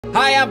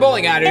Hi, I'm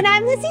Bowling Otter. And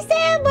I'm Lizzie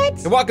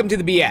Sandwich. And welcome to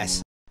the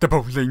BS. The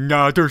Bowling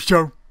Otter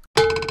Show.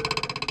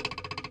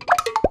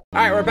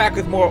 Alright, we're back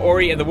with more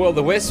Ori and the Will of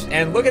the Wisps.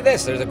 And look at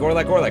this. There's a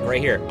Gorlek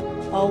right here.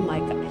 Oh my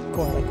god.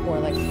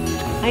 Gorlek.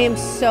 I am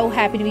so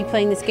happy to be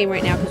playing this game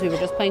right now because we were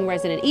just playing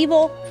Resident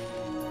Evil.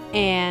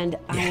 And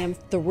I am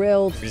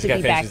thrilled to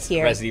be back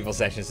here. Resident Evil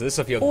session, so this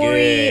will feel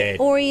good. good.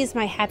 Ori is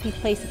my happy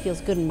place. It feels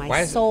good in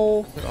my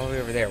soul. It all the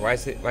way over there? Why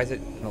is it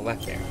on the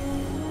left there?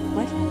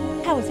 What?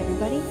 How is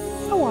everybody?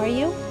 How are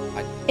you?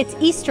 It's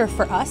Easter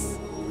for us.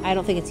 I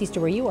don't think it's Easter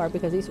where you are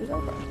because Easter's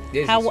over.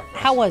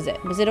 How was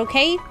it? Was it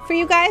okay for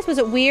you guys? Was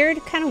it weird?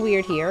 Kind of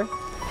weird here.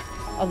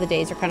 All the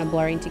days are kind of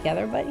blurring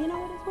together, but you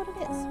know, it is what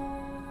it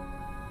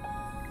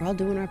is. We're all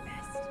doing our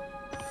best.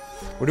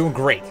 We're doing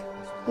great.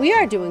 We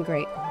are doing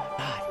great. Oh my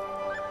god.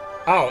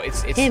 Oh,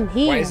 it's him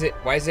here.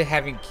 Why is it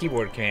having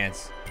keyboard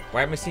commands?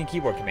 Why am I seeing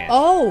keyboard commands?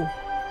 Oh.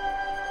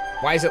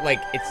 Why is it like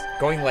it's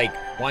going like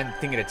one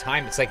thing at a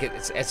time? It's like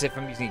it's as if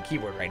I'm using a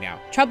keyboard right now.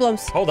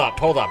 Troublums. Hold up.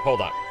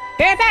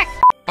 Be right back.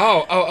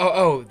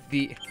 Oh,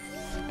 the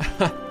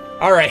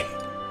all right.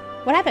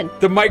 What happened?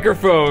 The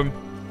microphone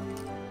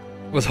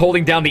was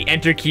holding down the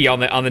enter key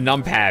on the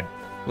numpad.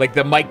 Like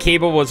the mic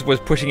cable was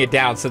pushing it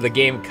down, so the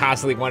game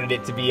constantly wanted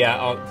it to be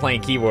playing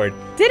keyboard.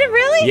 Did it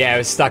really? Yeah, it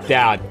was stuck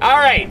down. All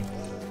right.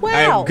 Wow.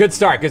 All right, good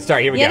start.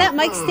 Here we go. Yeah, that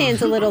mic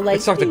stand's a little like.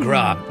 Let's talk to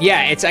Grub.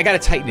 Yeah, I gotta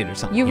tighten it or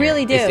something. You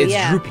really do. It's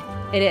yeah. droopy.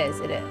 It is.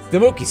 The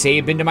Moki say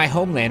you've been to my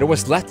homeland, or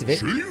what's left of it.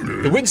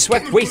 The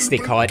windswept waste, they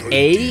call it.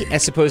 I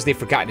suppose they've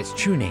forgotten its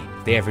true name,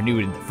 if they ever knew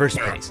it in the first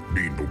place.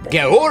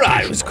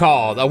 Geora, it was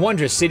called, a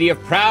wondrous city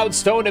of proud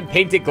stone and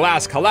painted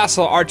glass,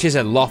 colossal arches,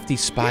 and lofty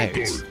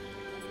spires.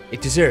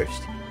 It deserves.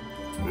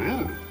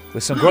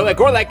 With some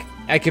Gorlek,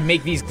 I can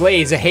make these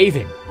glades a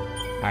haven.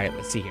 All right,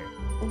 let's see here.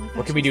 Oh my gosh,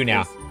 what can we do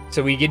now?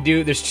 So we can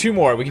do, there's two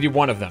more. We can do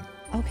one of them.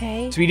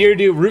 Okay. So we either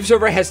do roofs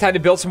over has time to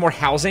build some more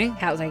housing.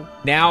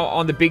 Now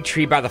on the big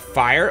tree by the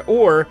fire,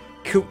 or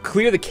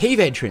clear the cave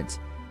entrance.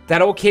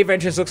 That old cave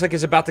entrance looks like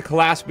it's about to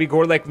collapse. We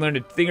Gorlek learned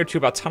a thing or two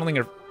about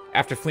tunneling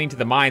after fleeing to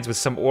the mines with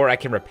some ore. I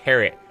can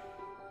repair it.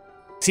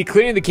 See,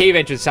 clearing the cave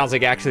entrance sounds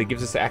like actually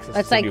gives us access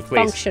to a new place. That's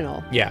like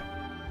functional. Yeah.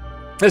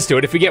 Let's do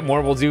it. If we get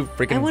more, we'll do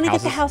freaking houses. I want to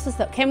get the houses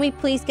though. Can we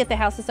please get the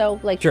houses though?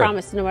 Like sure.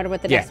 Promise, no matter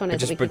what the next one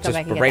is, we can come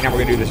back and get right now we're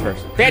gonna do this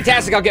first.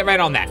 Fantastic! I'll get right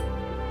on that.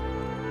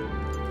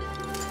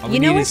 You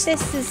know what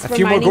this is a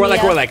few more reminding me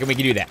of? Gorlek, and we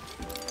can do that.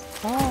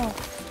 Oh,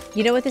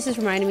 you know what this is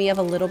reminding me of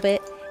a little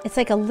bit? It's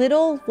like a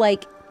little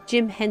like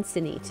Jim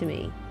Henson-y to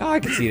me. Oh, I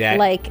can see that.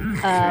 Like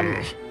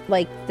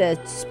the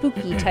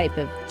spooky type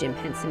of Jim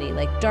Henson-y,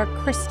 like Dark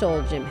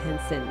Crystal Jim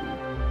Henson.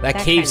 That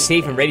cave's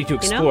safe and ready to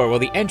explore. You know? Well,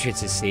 the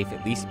entrance is safe.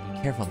 At least be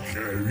careful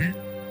now.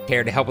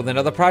 Care to help with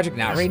another project?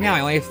 Not right now.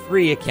 I only have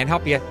 3. I can't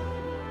help you.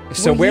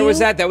 So where was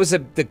that? That was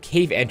the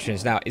cave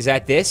entrance. Now, is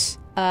that this?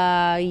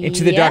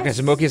 Into the darkness.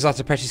 Amoki has lots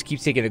of precious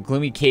keepsake in a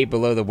gloomy cave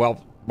below the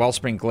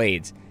wellspring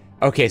glades.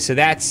 Okay, so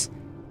that's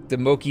the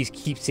Moki's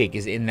keepsake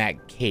is in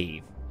that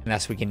cave, and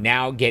that's what we can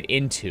now get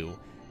into.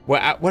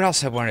 What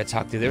else I wanted to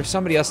talk to? There was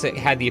somebody else that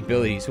had the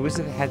abilities. Who was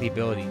it that had the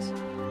abilities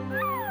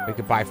we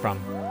could buy from?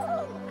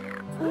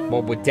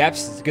 Well, with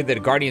depths, it's good that a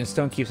guardian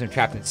stone keeps him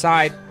trapped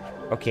inside.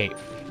 Okay,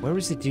 where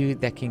was the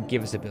dude that can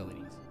give us abilities?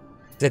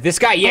 Is that this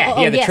guy?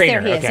 Yeah, the yes,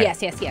 trainer. There he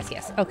is. Okay.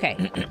 Yes.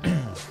 Okay.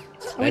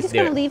 Are we just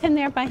gonna leave him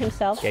there by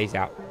himself? Yeah, he's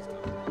out.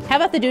 How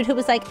about the dude who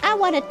was like, I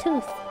want a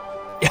tooth?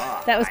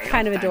 That was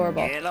kind of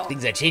adorable.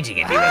 Things are changing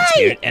in here,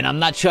 Spirit, and I'm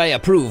not sure I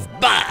approve.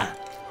 Bah!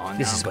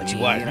 This is what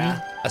you are.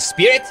 A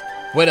spirit?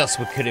 What else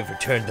could have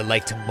returned the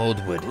light to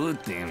Moldwood?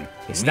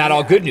 It's not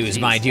all good news,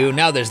 mind you.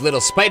 Now there's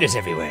little spiders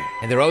everywhere,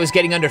 and they're always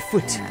getting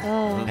underfoot.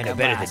 Oh. I know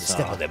better than to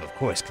step on them, of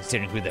course,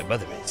 considering who their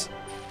mother is.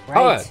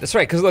 Right. Oh, that's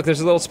right, because look,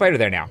 there's a little spider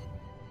there now.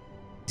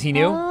 Is he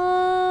new?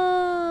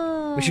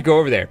 Oh. We should go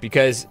over there,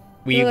 because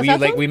we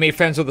made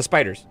friends with the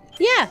spiders.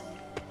 Yeah.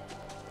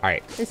 All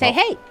right. And say,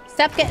 hey,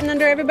 stop getting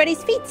under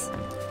everybody's feet.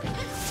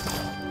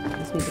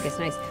 This music is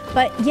nice.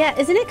 But yeah,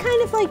 isn't it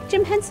kind of like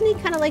Jim Henson-y?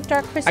 Kind of like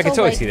Dark Crystal? I can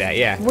totally see that,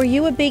 yeah. Were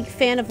you a big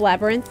fan of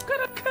Labyrinth?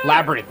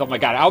 Labyrinth, oh my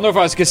god. I don't know if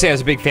I was going to say I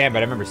was a big fan, but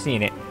I remember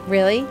seeing it.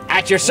 Really?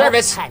 At your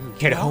service.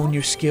 Care to hone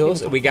your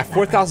skills? We got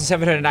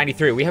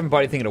 4,793. We haven't bought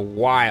anything in a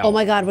while. Oh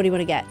my god, what do you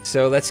want to get?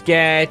 So let's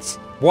get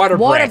Water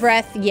Breath. Water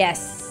Breath,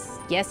 yes.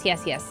 Yes.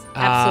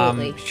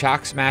 Absolutely.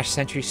 Shock Smash,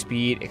 Sentry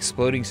Speed,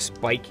 Exploding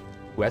Spike.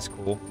 Ooh, that's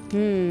cool.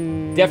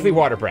 Definitely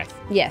Water Breath.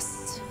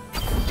 Yes.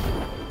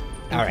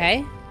 All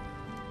right.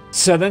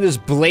 So then there's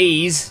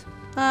Blaze.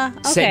 Okay.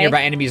 Set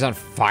nearby enemies on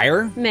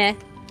fire. Meh.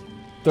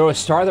 Throw a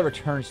star that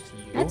returns to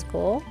you. That's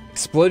cool.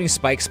 Exploding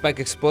Spike. Spike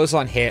explodes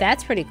on hit.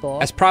 That's pretty cool.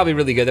 That's probably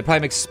really good. That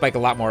probably makes Spike a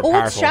lot more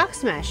powerful. It's Shock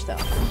Smash, though.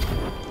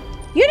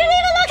 You didn't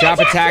even look Drop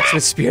at attacks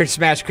with Spirit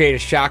Smash create a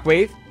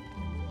shockwave.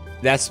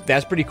 That's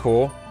pretty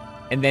cool.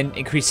 And then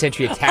increase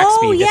Sentry attack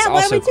speed. That's why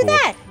also would we do cool.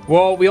 that?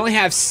 Well, we only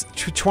have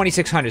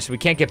 2,600, so we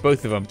can't get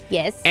both of them.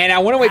 Yes. And I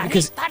want to wait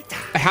because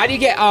how do you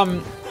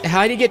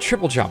get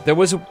triple jump? There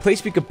was a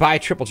place we could buy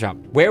triple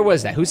jump. Where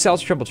was that? Who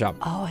sells triple jump?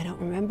 Oh, I don't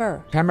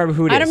remember. I can't remember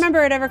who it is. I don't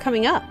remember it ever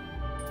coming up.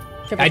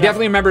 I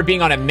definitely remember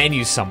being on a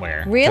menu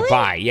somewhere. Really? To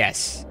buy,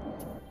 yes.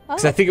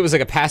 Because Oh. I think it was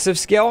like a passive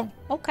skill.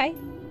 Okay.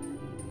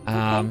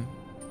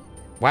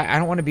 Why? I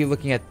don't want to be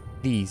looking at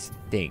these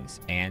things,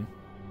 man.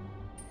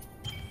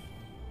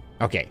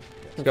 Okay.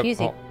 Let's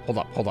Confusing. go. Hold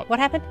up, hold up. What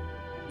happened?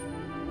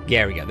 Yeah,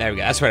 there we go. There we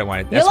go. That's what I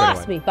wanted. You That's what I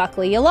lost wanted. me,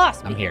 Buckley. You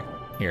lost me. I'm here.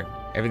 Here.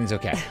 Everything's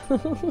okay.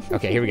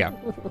 Okay, here we go.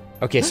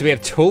 Okay, so we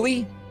have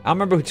Tully. I don't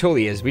remember who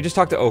Tully is. We just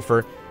talked to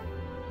Ophir.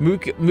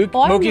 Moki's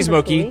remember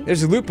Moki. Tully.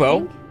 There's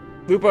Lupo.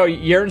 Lupo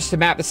yearns to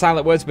map the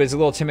Silent Woods, but is a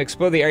little timid.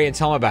 Explore the area and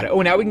tell him about it.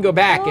 Oh, now we can go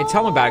back and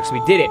tell him about it because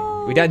we did it.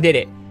 We done did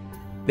it.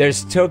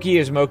 There's Toki.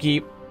 There's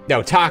Moki.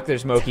 No, Tak.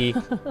 There's Moki.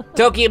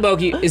 Toki and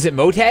Moki. Is it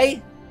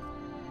Mote?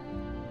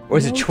 Or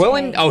is it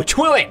Twillin? Oh,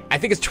 Twillin. I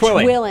think it's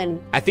Twillin. Twillin.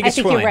 I think it's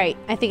Twillin. You're right.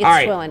 I think it's All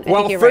right. Twillin.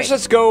 Well, first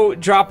let's go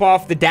drop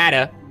off the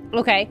data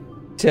Okay.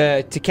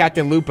 to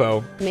Captain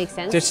Lupo. Makes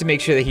sense. Just to make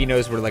sure that he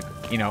knows we're like,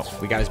 you know,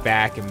 we got his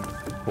back and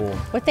cool.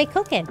 What they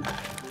cooking?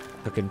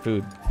 Cooking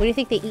food. What do you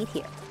think they eat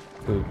here?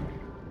 Food.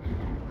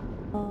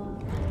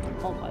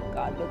 Oh my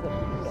God.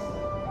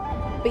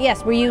 But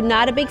yes, were you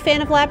not a big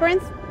fan of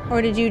Labyrinth?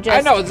 Or did you just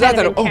I know, it's not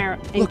kind of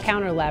that-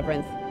 encounter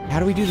Labyrinth? How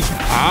do we do this?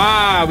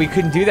 Ah, we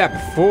couldn't do that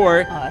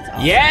before. Oh, that's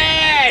awesome.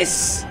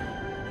 Yes!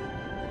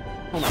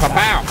 Oh my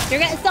Pow-pow. God. You're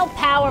getting so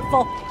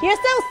powerful. You're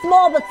so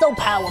small, but so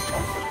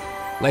powerful.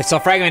 Life cell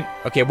fragment.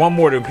 Okay, one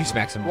more to increase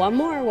maximum. One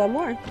more, one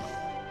more.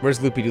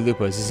 Where's Loopy Doo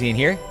Lupos? Is he in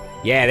here?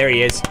 Yeah, there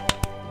he is.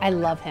 I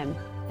love him.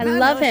 I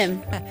love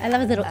him. I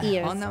love his little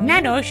ears.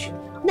 Nanosh.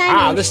 Ah,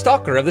 Nice. the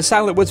Stalker of the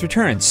Silent Woods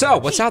returns. So,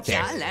 what's out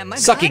there?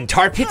 Sucking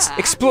tar pits?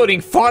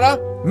 Exploding fauna?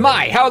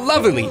 My, how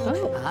lovely!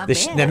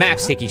 The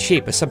map's taking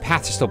shape, but some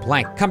paths are still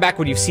blank. Come back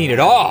when you've seen it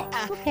all.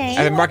 Okay.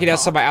 I've been marking out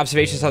some of my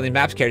observations on the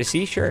maps. Care to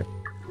see? Sure.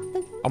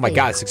 Oh my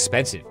God, it's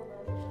expensive.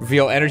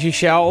 Reveal energy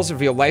shells,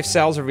 reveal life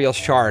cells, reveal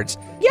shards.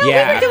 Yo,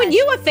 yeah. we were doing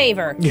you a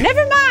favor.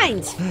 Never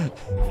mind.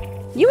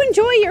 You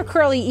enjoy your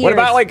curly ears. What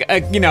about like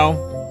a, you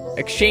know,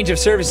 exchange of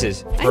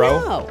services, bro?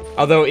 I know.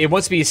 Although it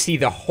wants me to see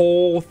the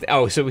whole.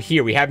 Oh, so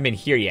here we haven't been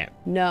here yet.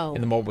 No.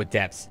 In the Moldwood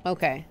Depths.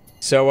 Okay.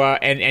 So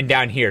and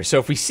down here. So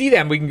if we see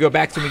them, we can go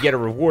back to them and get a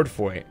reward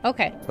for it.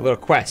 Okay. A little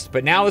quest.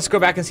 But now let's go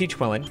back and see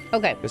Twillin.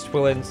 Okay. Because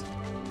Twillin's.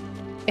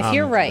 If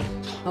you're right.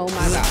 Oh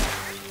my God.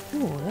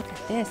 Ooh, look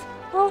at this.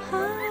 Oh,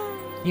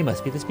 hi. You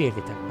must be the spirit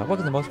victim. Welcome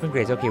to the most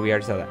grades. Okay, we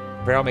already saw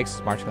that. Barrel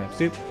makes marshmallow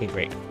soup. Okay,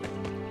 great.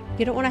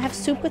 You don't want to have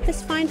soup with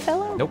this fine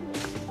fellow? Nope.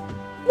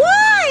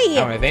 Why? I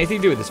don't have anything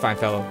to do with this fine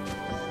fellow.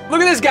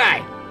 Look at this guy!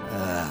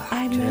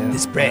 I'm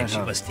This branch,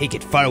 you must take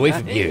it far away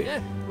from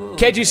here.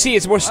 Can't you see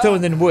it's more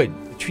stone than wood?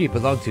 The tree it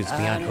belonged to is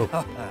beyond hope.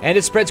 And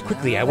it spreads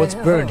quickly. I once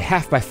burned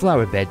half my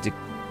flower bed to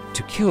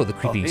kill the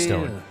creeping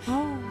stone.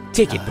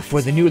 Take it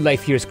before the new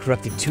life here is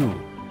corrupted too.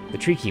 The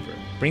tree keeper.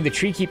 Bring the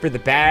tree keeper the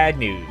bad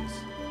news.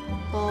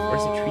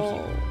 Where's the tree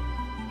keeper?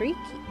 Tree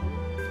keeper.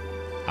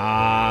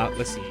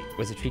 Let's see.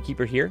 Was the tree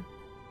keeper here?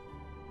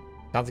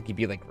 Sounds like he'd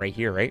be like right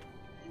here, right?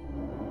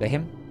 Is that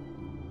him?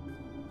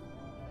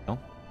 No?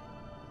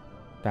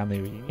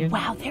 Family reunion?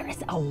 Wow, there is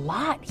a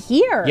lot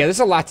here. Yeah, there's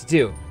a lot to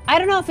do. I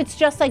don't know if it's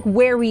just like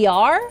where we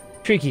are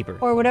Tree keeper.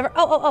 or whatever.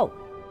 Oh.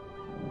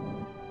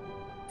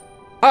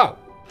 Oh! Oh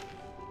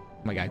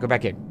my God, go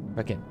back in.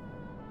 Back in.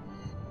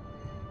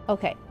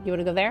 Okay, you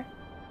want to go there?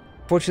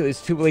 Fortunately,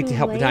 it's too late to Too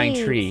help the dying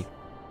late. tree.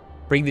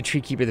 Bring the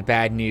tree keeper the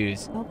bad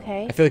news.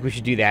 Okay. I feel like we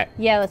should do that.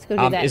 Yeah, let's go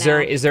do that Is now.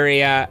 there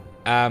a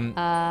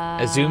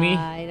Zoomy?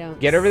 I don't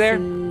Get over there?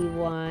 see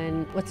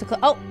one. What's the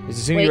Oh,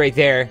 There's a Zoomy wait. right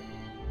there.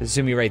 There's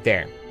a Zoomy right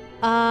there.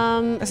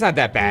 That's not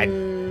that bad.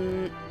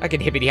 I can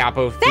hippity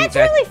hoppo. That's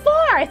really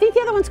far. I think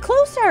the other one's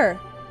closer.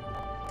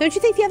 Don't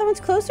you think the other one's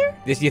closer?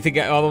 Do you think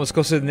all of them was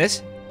closer than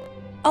this?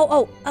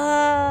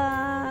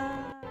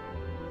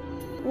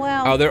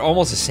 Well. Oh, they're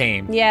almost the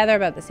same. Yeah, they're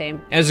about the same.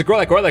 And there's a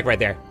Gorlek right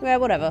there. Yeah,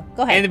 whatever.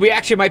 Go ahead. And we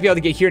actually might be able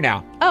to get here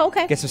now. Oh,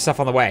 okay. Get some stuff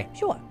on the way.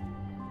 Sure.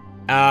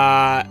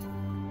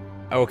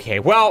 Okay.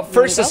 Well,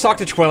 first go? let's talk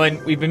to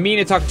Twillin. We've been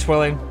meaning to talk to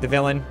Twillin, the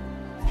villain,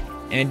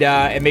 and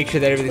make sure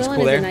that everything's Twillin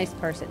cool is there. a nice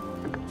person.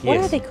 He What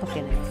is. are they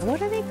cooking?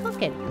 What are they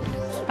cooking?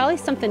 Probably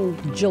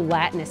something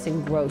gelatinous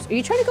and gross. Are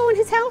you trying to go in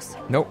his house?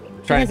 Nope.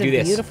 Trying has to do a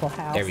this. beautiful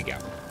house. There we go.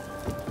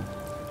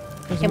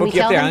 There's Can we Mookie up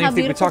tell there. them I how don't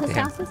even think we beautiful talked his to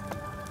him. house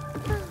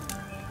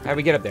is? How do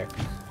we get up there?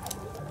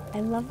 I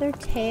love their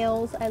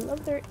tails. I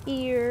love their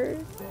ears.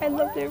 I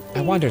love their faces.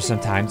 I wonder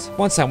sometimes.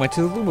 Once I went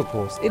to the Luma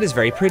pools. It is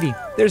very pretty.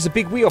 There's a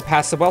big wheel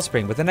past the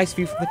wellspring with a nice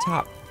view from the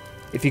top.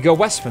 If you go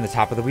west from the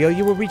top of the wheel,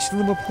 you will reach the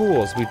Luma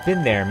pools. We've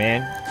been there,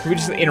 man. Can we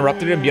just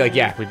interrupt it and be like,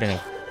 yeah, we've been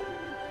there.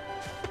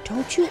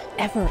 Don't you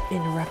ever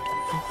interrupt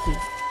Mookie.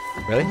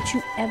 Really? Don't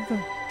you ever.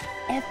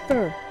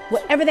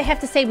 Whatever they have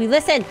to say, we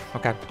listen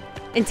Okay.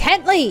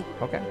 intently.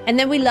 Okay. And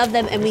then we love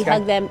them and we This guy.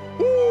 hug them.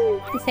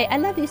 And say, I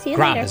love you. See you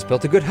Grom later. has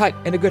built a good hut,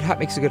 and a good hut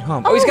makes a good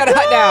home. Oh, he's got a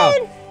hut good!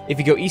 now! If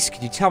you go east,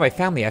 could you tell my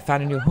family I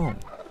found a new home?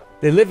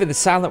 They live in the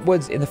Silent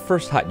Woods in the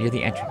first hut near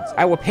the entrance.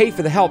 I will pay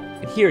for the help,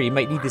 and here you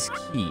might need this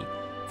key.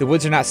 The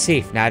woods are not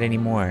safe, not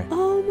anymore.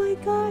 Oh my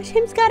gosh,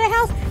 him's got a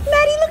house.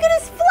 Maddie, look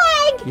at his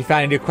flag. You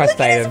found a new quest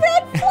Look at his item.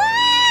 red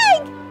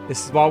flag. This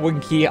small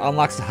wooden key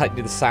unlocks the hut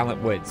into the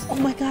silent woods. Oh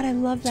my god, I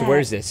love that. So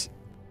where's this?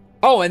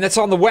 Oh, and that's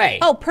on the way.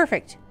 Oh,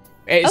 perfect.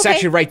 It's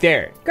actually right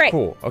there. Great.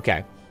 Cool.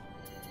 Okay.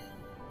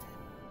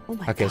 Oh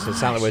my Okay, gosh. so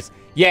Silent Woods.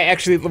 Yeah,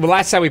 actually, the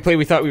last time we played,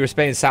 we thought we were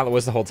spending Silent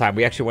Woods the whole time.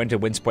 We actually went to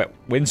Windswept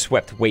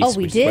Wastes,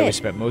 we which is where we did.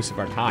 spent most of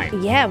our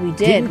time. Yeah, we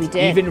did. Didn't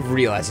even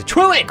realize it.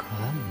 Twillin!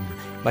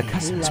 My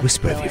Cousins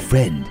whisper of your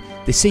friend.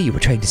 They say you were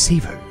trying to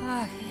save her.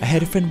 I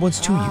had a friend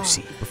once too, you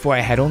see, before I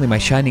had only my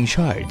shining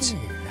shards.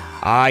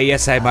 Ah,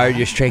 yes, I admired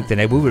your strength,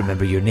 and I will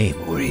remember your name,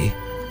 Ori.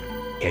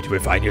 Here to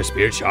refine your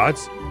spirit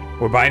shards?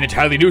 Or buy an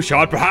entirely new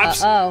shard,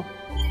 perhaps? Oh.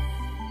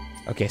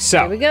 Okay,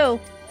 so. Here we go.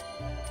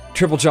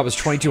 Triple jump is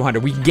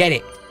 2,200. We can get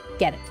it.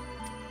 Get it.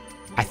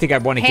 I think I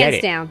want to get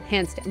it.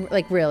 Hands down.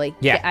 Like, really.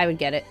 Yeah. I would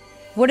get it.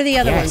 What are the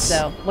other ones,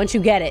 though? Once you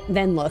get it,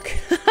 then look.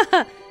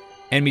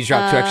 Enemies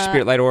drop 2 extra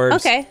spirit light orbs.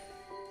 Okay.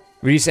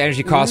 Reduce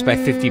energy cost by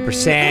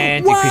 50%.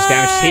 Increase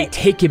damage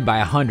taken by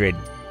 100.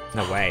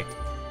 No way.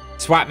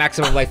 Swap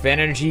maximum life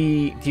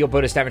energy. Deal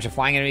bonus damage to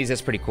flying enemies.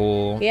 That's pretty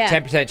cool. Yeah.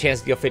 10% chance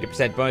to deal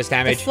 50% bonus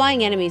damage. The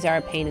flying enemies are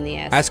a pain in the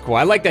ass. That's cool.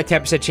 I like that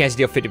 10% chance to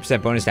deal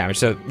 50% bonus damage.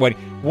 So what?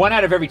 1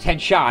 out of every 10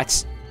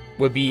 shots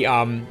would be 1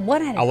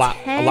 out of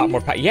 10? a lot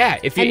more. Yeah.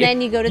 If you, And then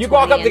you go to you 20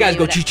 walk up to the guys, and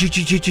go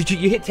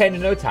then you hit 10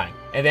 in no time,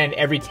 and then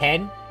every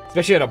 10,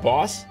 especially on a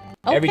boss,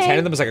 every 10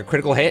 of them is like a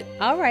critical hit.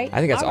 All right. I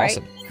think that's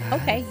awesome.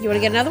 Okay. You want to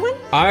get another one?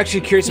 I'm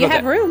actually curious You about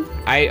have that. room.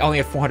 I only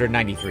have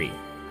 493.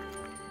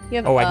 You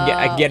have, Oh,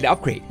 I can get an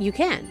upgrade. You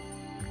can.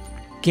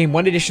 Gain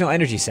 1 additional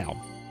energy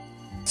cell.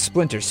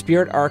 Splinter,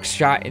 spirit arc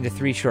shot into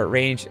 3 short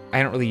range.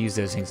 I don't really use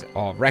those things at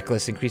all.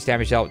 Reckless, increased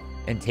damage dealt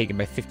and taken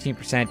by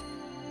 15%.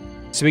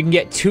 So we can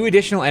get 2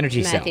 additional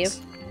energy Matthew,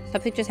 cells.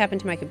 something just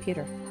happened to my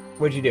computer.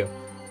 What'd you do?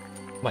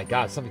 Oh my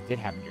god, something did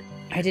happen here.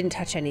 I didn't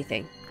touch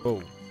anything.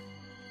 Oh.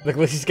 Look,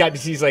 he's got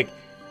these like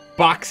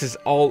boxes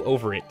all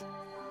over it.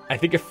 I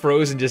think it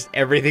froze and just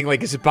everything,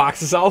 like it's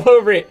boxes all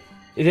over it.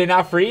 Did it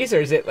not freeze, or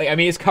is it like, I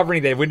mean, it's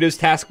covering the Windows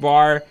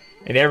taskbar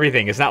and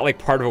everything. It's not like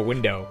part of a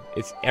window.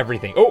 It's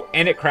everything. Oh,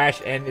 and it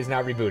crashed and is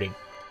now rebooting.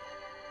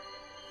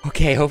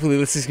 Okay, hopefully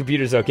this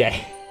computer's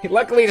okay.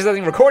 Luckily, there's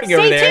nothing recording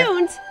over there. Stay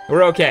tuned.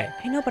 We're okay.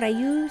 I know, but I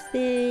use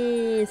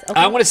this. Okay.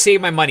 I want to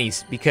save my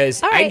monies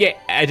because All I right. get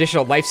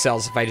additional life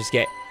cells if I just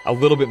get a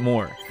little bit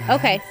more.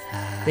 Okay.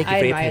 Thank you I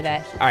for your admire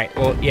patience. that. All right,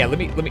 well, yeah, let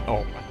me,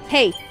 oh.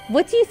 Hey,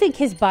 what do you think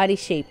his body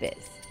shape is?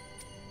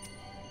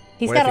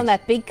 He's What got if on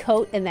that big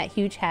coat and that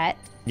huge hat.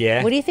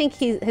 Yeah? What do you think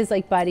his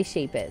like body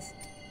shape is?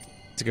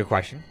 It's a good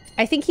question.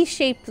 I think he's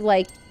shaped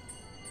like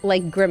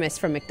Grimace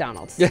from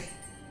McDonald's. Yeah.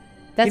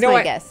 That's You know my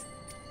what? guess.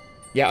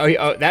 Yeah,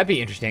 oh, that'd be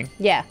interesting.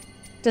 Yeah.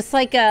 Just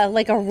like a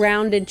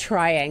rounded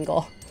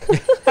triangle.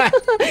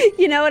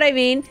 You know what I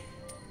mean?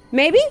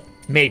 Maybe?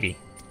 Maybe.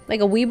 Like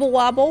a weeble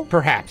wobble?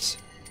 Perhaps.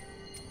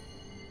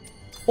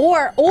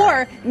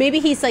 Or maybe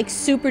he's like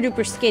super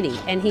duper skinny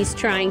and he's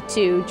trying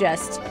to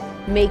just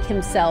make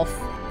himself,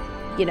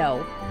 you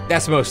know,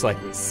 That's most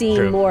likely. seem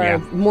True, yeah.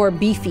 more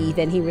beefy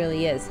than he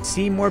really is.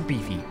 Seem more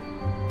beefy.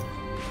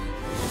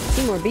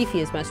 Seem more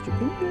beefy is Master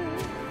Boo.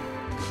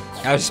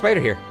 Oh, there's a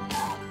spider here.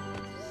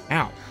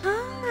 Ow.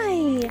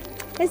 Hi.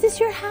 Is this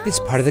your house? This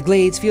part of the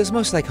glades feels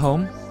most like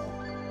home.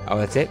 Oh,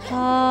 that's it? Oh.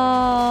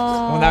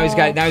 Well, now he's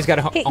got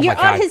a home. Hey, Oh you're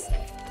my god. on his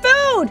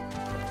food.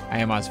 I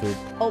am on his food.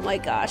 Oh my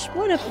gosh,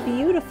 what a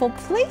beautiful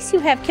place you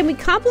have. Can we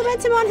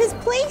compliment him on his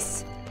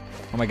place?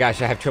 Oh my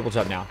gosh, I have triple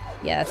jump now.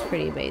 Yeah, that's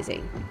pretty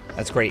amazing.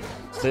 That's great.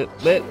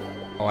 Lit.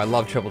 Oh, I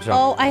love triple jump.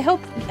 Oh, I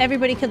hope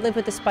everybody could live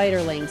with the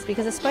spiderlings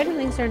because the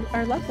spiderlings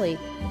are lovely.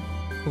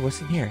 Oh, what's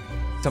in here?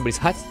 Somebody's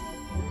hut?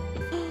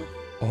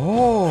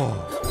 Oh.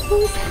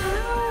 Whose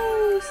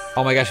house?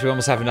 Oh my gosh, we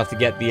almost have enough to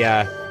get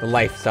the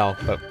lifestyle,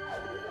 but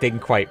didn't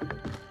quite.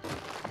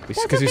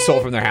 Because we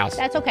sold from their house.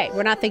 That's okay.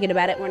 We're not thinking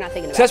about it. We're not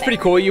thinking about it. So that's pretty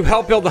cool. You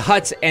help build the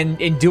huts, and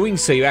in doing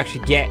so, you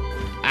actually get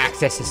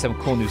access to some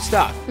cool new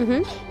stuff.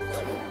 Mm-hmm.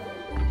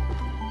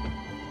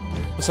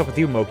 What's up with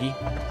you, Moki?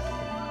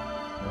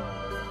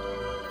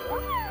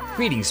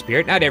 Greetings,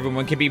 spirit. Not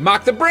everyone can be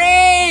Mock the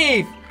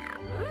Brave!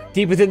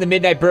 Deep within the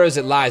midnight burrows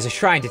it lies, a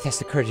shrine to test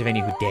the courage of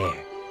any who dare.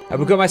 I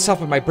will go myself,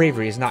 but my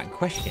bravery is not in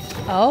question.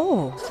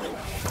 Oh.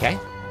 Okay.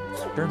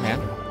 Sure, man.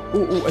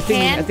 Ooh, a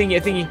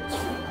thingy.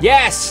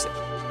 Yes!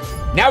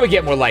 Now we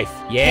get more life.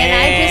 Yeah! Can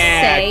I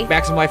just say...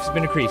 Maximum life has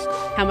been increased.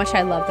 How much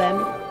I love them.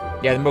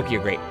 Yeah, the Moki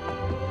are great.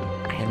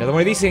 Another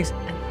one of these things.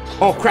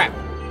 Oh, crap.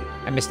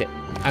 I missed it.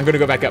 I'm going to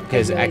go back up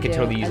because I can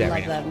totally use that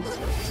right now.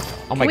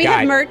 Oh my god. Can we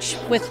have merch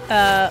with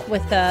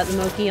the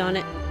Moki on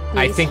it?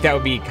 I please? think that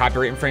would be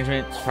copyright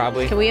infringement,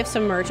 probably. Can we have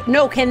some merch?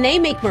 No, can they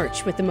make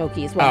merch with the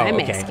Moki is what I'm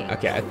asking.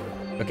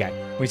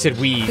 Okay. We said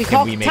we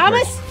call make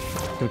Thomas?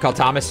 merch? Can we call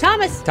Thomas?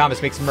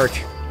 Thomas, make some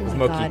merch with Oh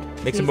my Moki.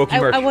 God. Make some Please. Moki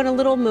merch. I want a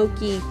little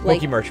Moki. Like,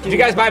 Moki merch. Did you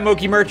guys buy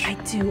Moki merch? I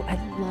do. I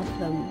love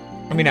them.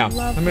 Let me know.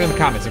 love Let me know in the them.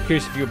 comments. I'm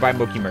curious if you would buy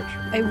Moki merch.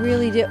 I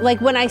really do. Like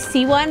when I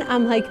see one,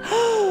 I'm like,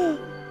 I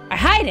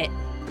hide it.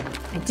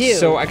 I do.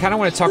 So I kind of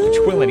want to talk to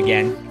Twillin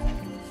again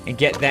and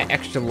get that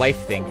extra life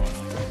thing.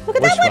 Look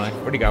at Where's that one.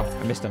 Twillin? Where'd he go?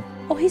 I missed him.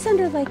 Oh, he's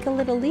under like a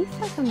little leaf,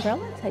 like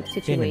umbrella type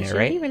situation.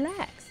 right? He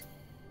relax.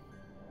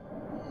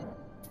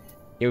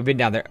 Yeah, we've been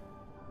down there.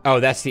 Oh,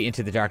 that's the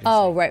Into the Darkness.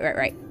 Oh,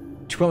 right.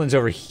 Twillin's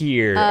over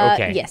here.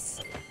 Okay. Yes.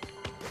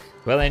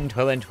 Twillin.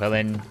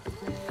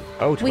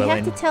 Oh, Twillin. We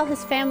have to tell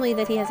his family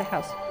that he has a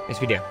house.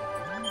 Yes, we do.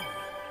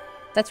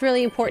 That's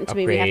really important to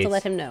me. We have to Upgrades.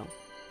 let him know.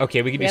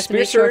 Okay, we can We do have to Spirit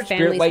make sure Surge, Spirit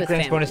families Light with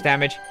grants family. bonus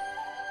damage.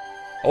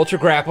 Ultra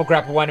Grapple,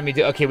 Grapple 1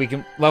 enemy. Okay, we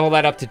can level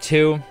that up to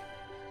 2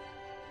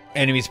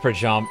 enemies per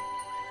jump.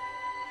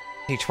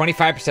 Take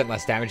 25%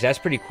 less damage. That's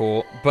pretty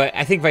cool. But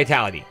I think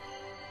Vitality.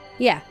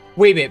 Yeah.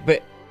 Wait a minute,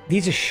 but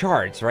these are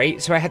shards,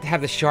 right? So I had to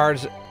have the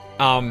shards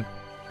armed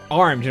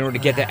in order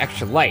to get that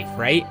extra life,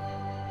 right?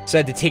 So I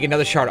had to take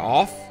another shard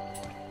off.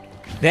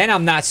 Then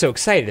I'm not so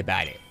excited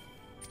about it.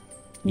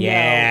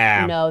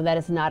 Yeah. No, that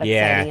is not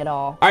exciting at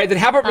all. All right, then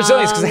how about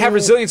Resilience? Because I have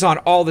Resilience on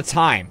all the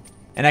time.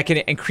 And I can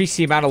increase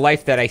the amount of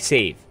life that I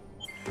save.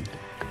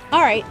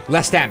 All right.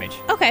 Less damage.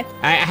 Okay.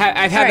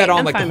 I've had that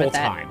on like the whole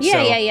time. Yeah,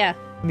 so yeah.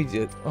 Let me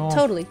do it. Oh.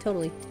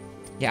 Totally.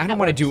 Yeah, I don't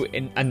want to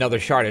do another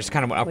shard. I just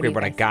kind of want to upgrade do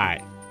what I you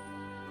got.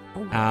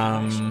 Oh my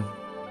gosh.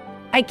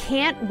 I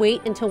can't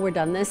wait until we're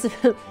done this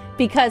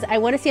because I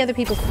want to see other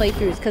people's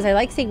playthroughs because I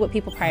like seeing what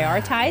people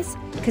prioritize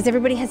because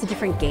everybody has a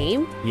different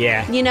game.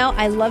 Yeah. You know,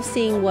 I love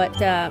seeing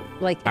what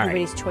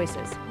everybody's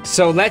choices.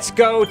 So let's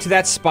go to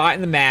that spot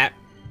in the map.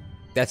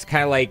 That's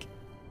kind of like.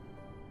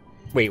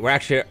 Wait, we're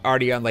actually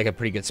already on like a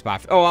pretty good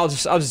spot. Oh, I'll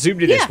just zoom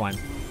to this one,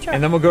 sure.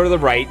 And then we'll go to the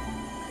right,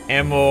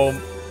 and we'll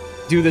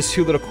do those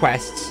 2 little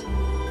quests,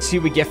 see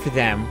what we get for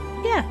them.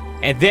 Yeah.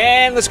 And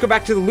then let's go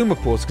back to the Luma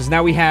pools because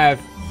now we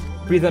have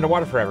Breathe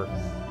Underwater Forever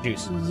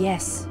juice.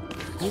 Yes.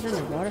 Breathe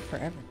underwater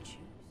forever juice.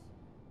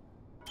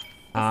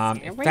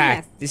 In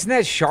fact, isn't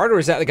that a shard or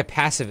is that like a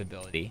passive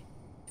ability?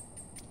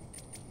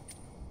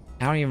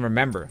 I don't even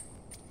remember.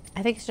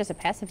 I think it's just a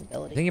passive I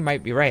ability. think you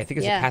might be right. I think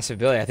it's a passive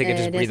ability. I think I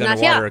just It is breathe not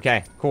underwater.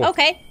 yet. Okay, cool.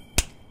 Okay.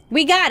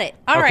 We got it.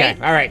 All right.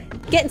 All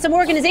right. Getting some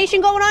organization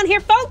going on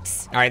here,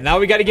 folks. All right, now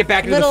we got to get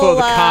back into the flow of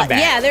the combat.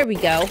 Yeah, there we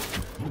go.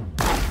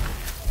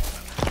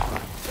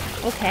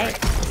 Okay.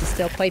 This is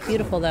still quite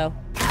beautiful, though.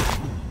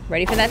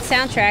 Ready for that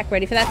soundtrack.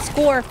 Ready for that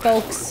score,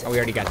 folks. Oh, we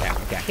already got that.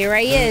 Okay. Here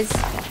he is.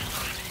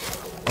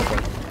 Okay.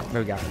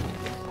 There we go.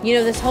 You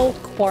know, this whole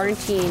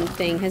quarantine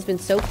thing has been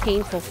so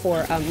painful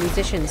for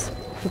musicians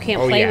who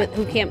can't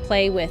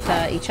play with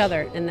each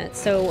other, and that's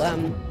so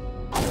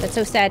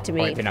sad to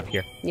me. Oh, I've been up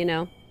here. You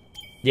know.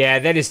 Yeah,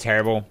 that is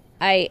terrible.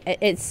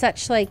 It's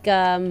such like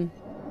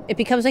it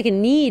becomes like a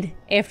need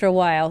after a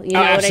while. You know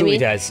what I mean? Absolutely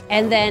does.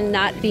 And then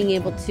not being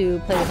able to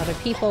play with other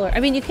people, I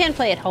mean, you can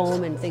play at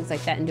home and things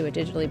like that and do it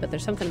digitally, but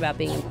there's something about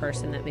being in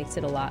person that makes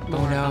it a lot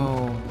more. Oh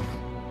no.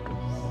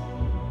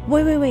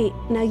 Wait.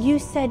 Now you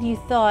said you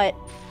thought.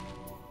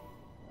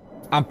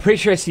 I'm pretty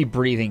sure I see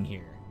breathing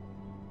here.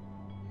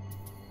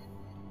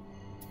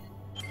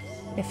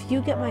 If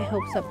you get my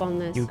hopes up on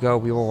this. You go,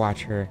 we will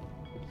watch her.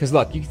 Because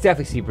look, you can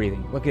definitely see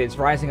breathing. Look at it, it's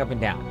rising up and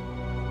down.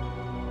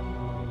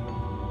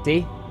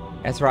 See?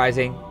 That's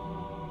rising.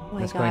 Oh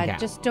my That's going God, down.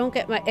 just don't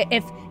get my.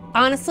 If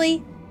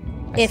honestly,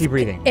 I see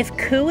breathing. If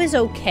Koo is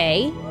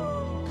okay,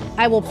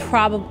 I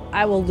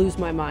will lose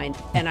my mind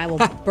and I will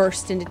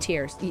burst into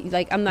tears.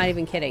 Like, I'm not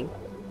even kidding.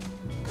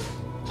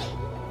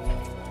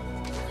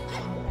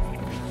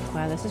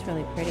 Wow, this is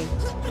really pretty.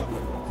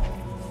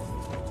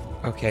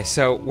 Okay,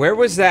 so where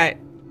was that?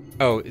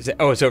 Oh,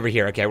 it's over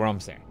here. Okay, we're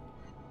almost there.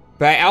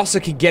 But I also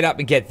can get up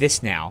and get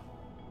this now.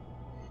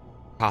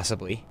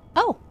 Possibly.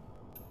 Oh,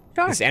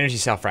 sure. This energy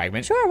cell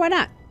fragment. Sure, why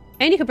not?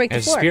 And you can break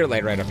And the there's a floor. spirit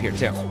light right up here,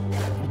 too. I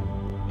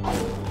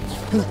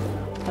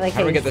like How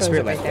do we you get the froze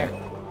spirit it light right there?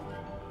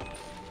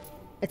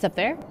 It's up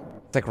there?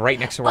 It's like right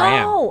next to where I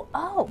am.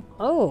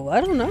 Oh,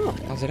 I don't know.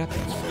 How's it up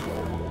there?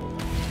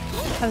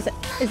 How's it?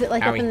 Is it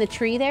like up Owie. in the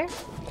tree there?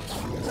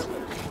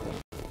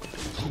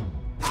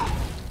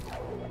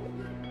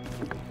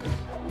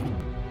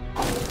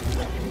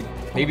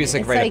 Maybe it's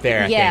like right up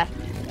there, yeah.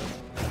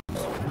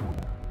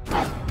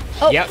 I think.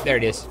 Oh. Yep, there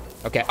it is.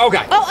 Okay. Oh,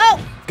 God.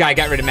 Oh! Guy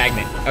got rid of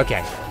magnet.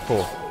 Okay,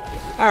 cool.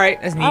 All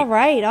right, that's neat. All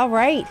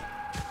right.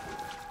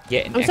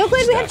 Getting I'm so extra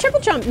glad we have stuff. triple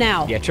jump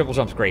now. Yeah, triple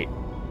jump's great.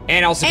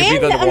 And also can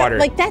breathe And underwater.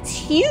 like, that's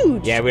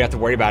huge. Yeah, we don't have to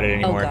worry about it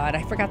anymore. Oh God,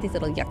 I forgot these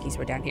little yuckies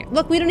were down here.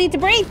 Look, we don't need to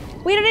breathe.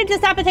 We don't need to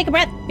stop and take a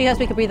breath because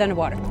we can breathe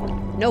underwater.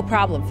 No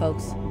problem,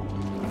 folks.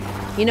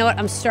 You know what?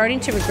 I'm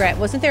starting to regret.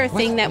 Wasn't there a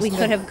thing that we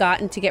could have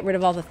gotten to get rid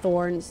of all the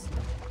thorns?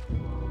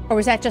 Or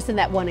was that just in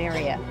that one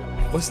area?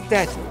 Wasn't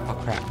that? Oh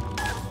crap!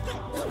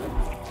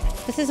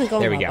 This isn't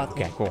going There we well, go.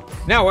 Buckley. Okay, cool.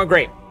 No, we're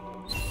great.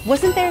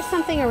 Wasn't there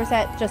something, or was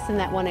that just in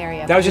that one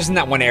area? That was just in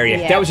that one area.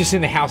 Yeah. That was just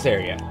in the house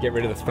area. Get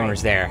rid of the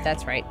thorns there.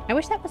 That's right. I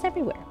wish that was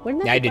everywhere.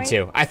 Wouldn't that Yeah, I be did great?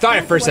 too. I thought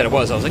at first that it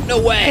was. I was like, no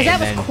way. Because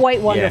that And was then- quite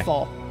yeah.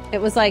 wonderful. It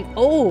was like,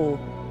 oh,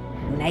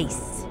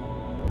 nice.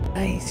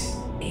 Nice.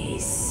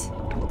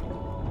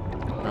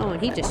 Oh,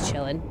 and he just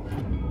chilling.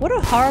 What a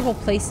horrible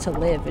place to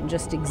live and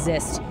just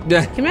exist.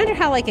 Yeah. Can you imagine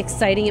how like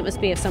exciting it must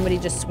be if somebody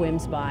just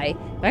swims by?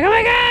 Like, oh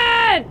my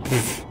God!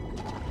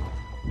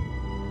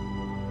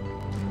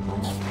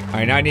 All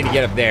right, now I need to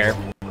get up there.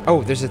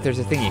 Oh, there's a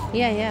thingy.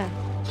 Yeah.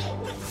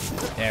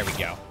 There we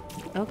go.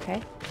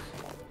 Okay.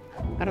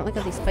 I don't like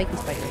all these spiky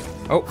spiders.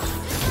 Oh.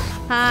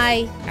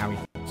 Hi. Owie.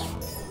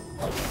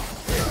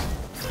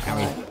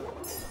 Owie.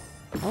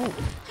 Oh.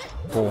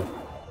 Cool.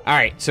 All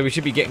right, so we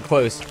should be getting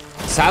close.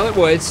 Silent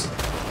Woods.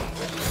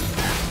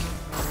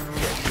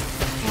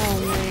 Oh,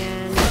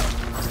 man.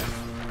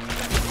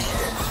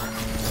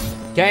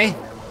 Okay.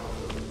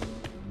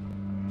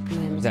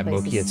 Man, Is that this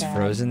place Moki is that's sad.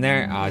 frozen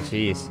there? Oh,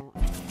 jeez.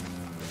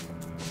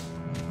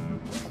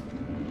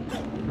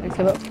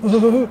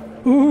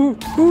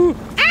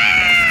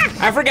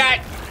 I forgot.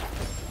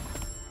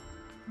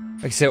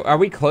 Okay, so are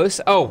we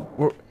close? Oh,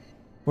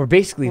 we're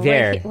basically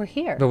there. We're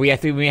here. But we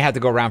may have to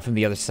go around from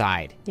the other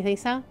side. You think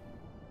so?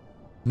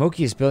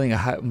 Moki is building a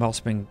hut in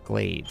Wellspring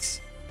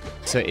Glades.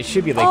 So it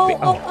should be like...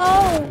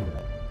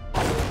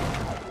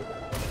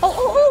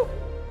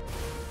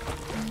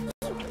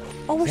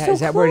 Oh, we're so close. Is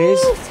that where it is?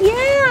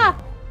 Yeah.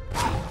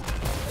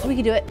 We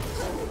can do it.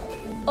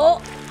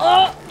 Oh,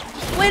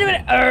 wait a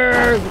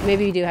minute.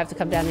 Maybe we do have to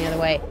come down the other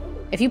way.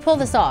 If you pull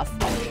this off.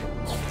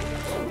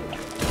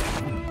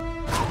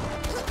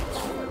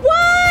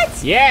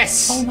 What?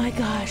 Yes! Oh my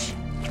gosh.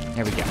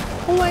 There we go.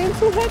 Oh, I am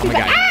so happy. Oh my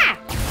God. Ah!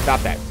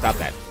 Stop that. Stop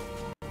that.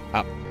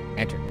 Up.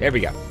 Enter. There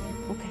we go.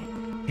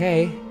 Okay.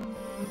 Okay.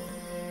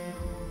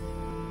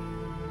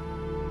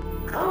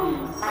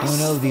 Oh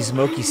no, these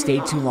Moki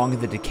stayed too long in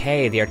the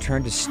decay. They are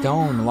turned to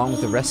stone along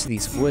with the rest of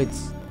these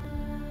woods.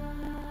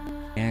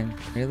 And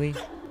really?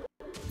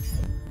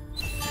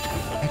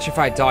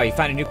 Petrified doll. You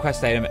find a new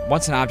quest item.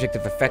 Once an object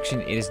of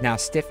affection, it is now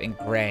stiff and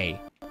gray.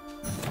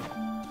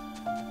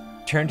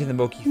 Turn to the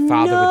Moki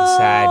father with the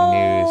sad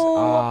news.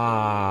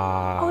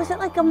 Ah. Oh, is it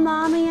like a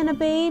mommy and a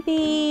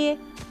baby?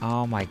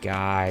 Oh my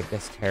God,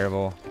 that's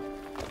terrible.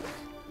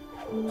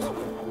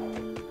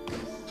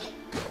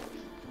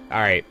 All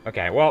right.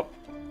 Okay. Well,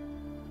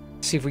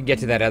 let's see if we can get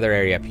to that other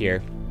area up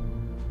here.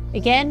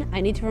 Again,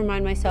 I need to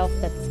remind myself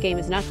that this game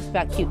is not just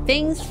about cute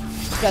things.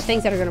 It's about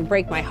things that are going to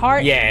break my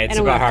heart. Yeah, it's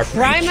and about I'm going to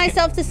cry heartbreak.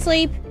 myself to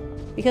sleep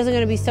because I'm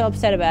going to be so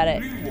upset about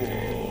it.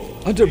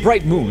 Under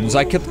bright moons,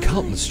 I kept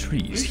countless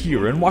trees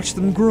here and watched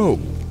them grow.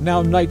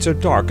 Now nights are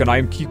dark and I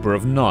am keeper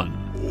of none.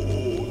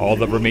 All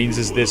that remains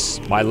is this,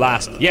 my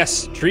last,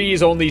 yes,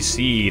 trees only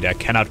seed. I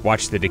cannot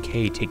watch the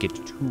decay take it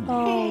too.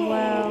 Oh,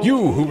 wow.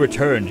 You who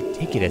returned,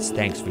 take it as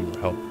thanks for your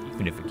help,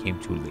 even if it came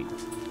too late.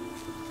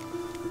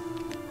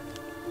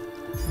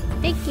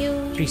 Thank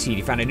you. Tree seed.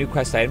 You found a new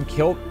quest item.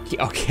 Kill.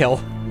 Kill.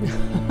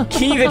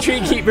 Key the tree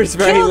keeper's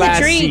very Kill the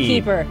last tree seed.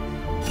 keeper.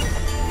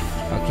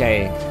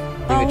 Okay.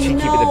 Bring Oh the tree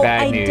no, keeper the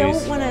bad I news.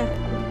 don't want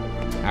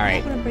to. All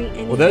right. Bring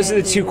any Well, those are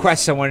the bad two news.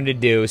 quests I wanted to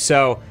do.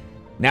 So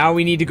now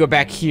we need to go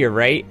back here,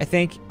 right? I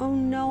think. Oh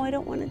no, I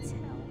don't want to tell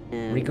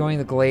him. Regoing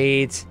the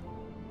glades.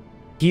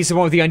 He's the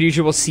one with the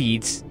unusual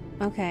seeds.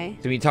 Okay.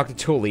 So we talked to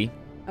Tuli.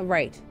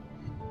 Right.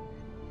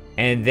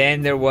 And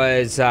then there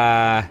was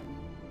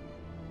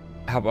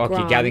how about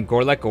Grom. gathering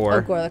Gorlek Oh,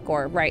 ore. Gorlek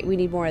ore. Right. We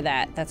need more of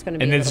that. That's going to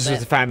be. And a then this little was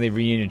the bit. family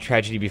reunion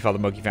tragedy befell the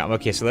Moki family.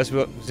 Okay, so let's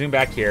zoom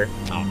back here.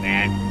 Oh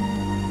man.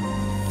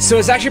 So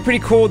it's actually pretty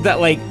cool that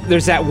like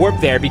there's that warp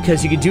there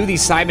because you can do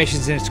these side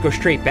missions and just go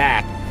straight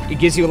back. It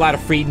gives you a lot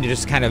of freedom to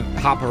just kind of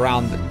hop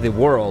around the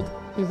world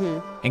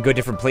and go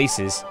different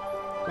places.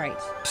 Right.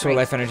 Soul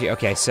life energy.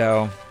 Okay,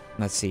 so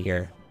let's see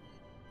here.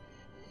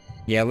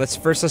 Yeah, let's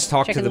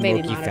talk Checking to the the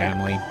baby Moki monitor.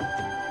 family.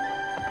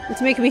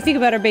 It's making me think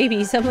about our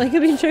babies. I'm like,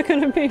 I've been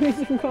checking on babies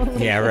and going.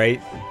 Yeah,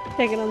 right.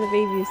 Checking on the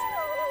babies.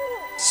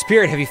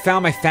 Spirit, have you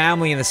found my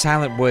family in the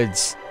Silent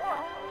Woods?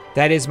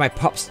 That is my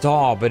pup's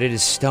doll, but it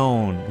is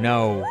stone.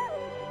 No,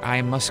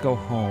 I must go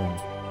home.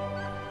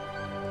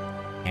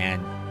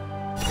 And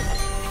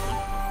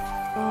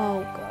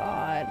Oh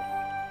God.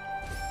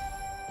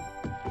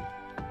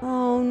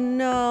 Oh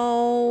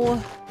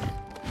no.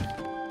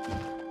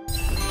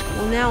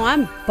 Well, now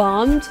I'm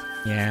bummed.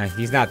 yeah,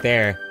 he's not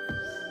there.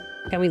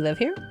 Can we live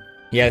here?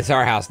 Yeah, it's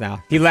our house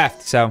now. He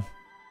left, so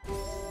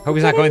hope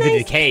he's not going through the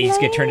decay. He's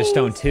gonna turn to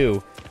stone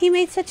too. He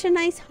made such a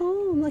nice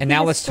home. Look And at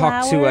now his let's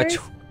talk flowers.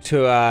 to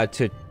Tuli.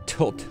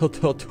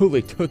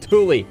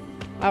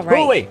 All right.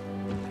 Tuli.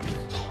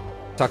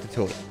 Talk to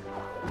Tuli.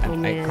 Oh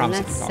man, I promise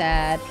I that's can talk.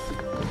 sad.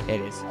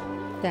 It is.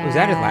 Was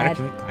that his ladder?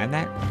 Can we climb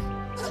that?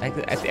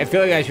 I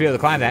feel like I should be able to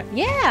climb that.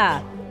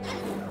 Yeah.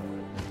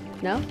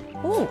 No?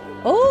 Oh.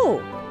 Oh.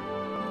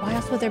 Why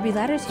else would there be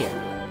ladders here?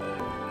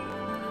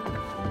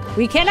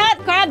 We cannot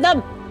grab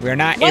them. We're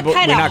not What able.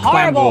 kind We're of not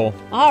horrible?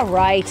 climbable. All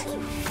right.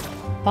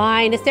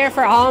 Fine. It's there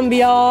for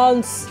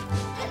ambiance.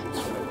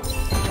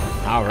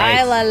 All right.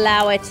 I'll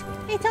allow it.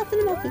 Hey, talk to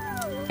the monkey.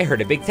 I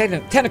heard a big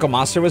tentacle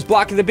monster was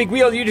blocking the big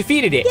wheel and you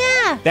defeated it.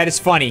 Yeah. That is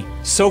funny.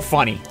 So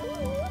funny.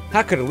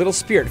 How could a little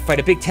spirit fight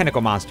a big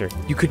tentacle monster?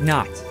 You could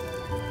not.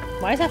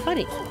 Why is that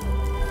funny?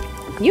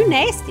 You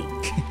nasty.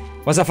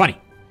 What's that funny?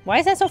 Why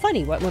is that so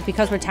funny? What,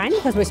 because we're tiny?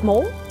 Because we're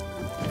small?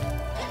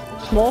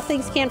 Small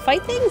things can't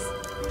fight things?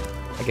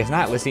 I guess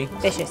not, Lissy.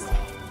 Vicious.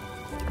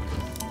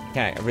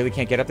 I really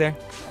can't get up there?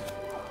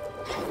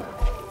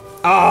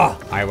 Oh!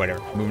 Alright, whatever.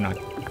 Moving on.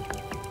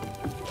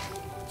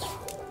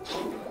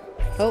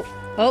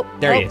 Oh,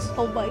 There he is.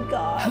 Oh my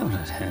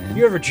god.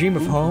 You ever dream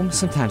of home?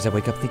 Sometimes I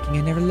wake up thinking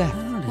I never left.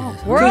 Oh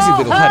Cozy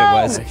little hut it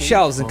was.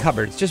 Shelves and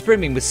cupboards, just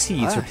brimming with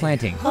seeds for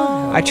planting.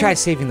 I tried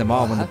saving them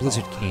all when the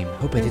blizzard came.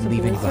 Hope I didn't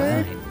leave any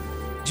behind.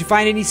 Did you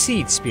find any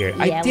seeds, Spirit?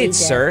 Yeah, I did,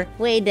 sir.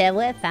 We did.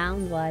 We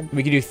found one.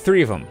 We can do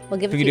 3 of them. We'll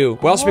give it we to can you. do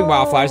wellspring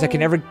wildflowers. I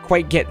can never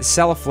quite get the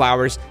cellar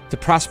flowers to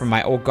prosper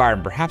my old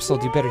garden. Perhaps I'll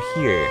do better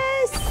here.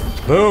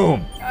 Yes.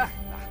 Boom.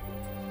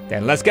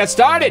 Then let's get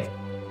started.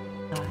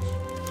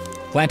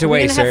 Plant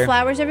away, We're gonna sir. have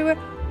flowers everywhere.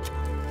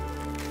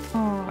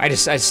 I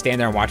just stand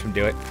there and watch him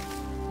do it.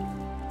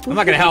 I'm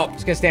not gonna help.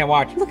 Just gonna stand and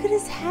watch. Look at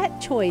his hat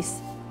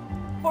choice.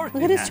 Look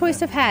at his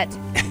choice of hat.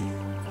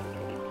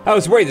 I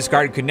was worried this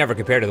garden could never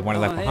compare to the one I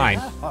left behind.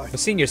 But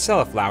seeing your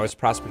cellar flowers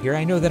prosper here,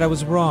 I know that I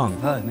was wrong.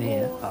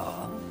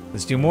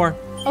 Let's do more.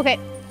 Okay.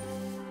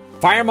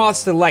 Fire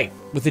moths to light.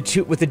 With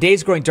the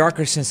days growing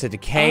darker since the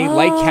decay,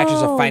 light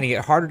catchers are finding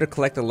it harder to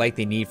collect the light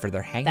they need for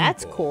their hanging.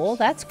 That's goal. cool.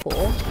 That's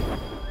cool.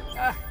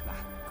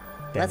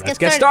 Then Let's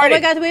get started. Oh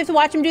my god, do we have to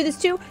watch him do this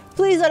too?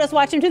 Please let us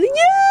watch him do the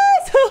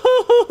yes!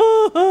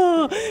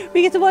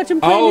 We get to watch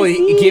him plant his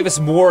he seed. gave us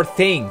more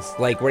things.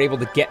 Like, we're able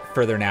to get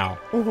further now.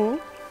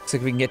 Looks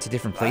like we can get to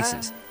different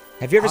places.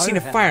 Have you ever seen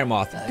a fire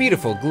moth?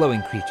 Beautiful,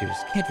 glowing creatures.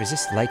 Can't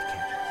resist light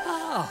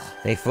catchers.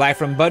 They fly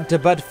from bud to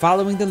bud,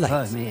 following the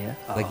light.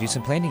 Like, do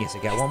some planting. Yes,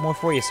 I got one more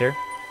for you, sir.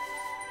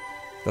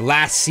 The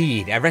last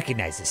seed. I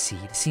recognize the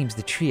seed. It seems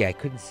the tree I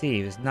couldn't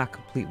save is not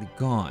completely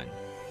gone.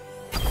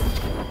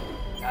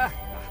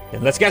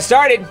 Then let's get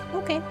started.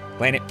 Okay.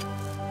 Plant it.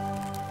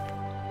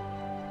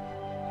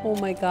 Oh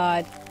my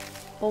god.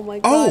 Oh my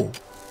Oh! god.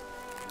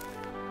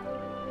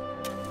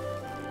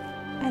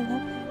 I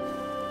love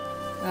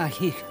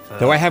it.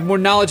 Though I have more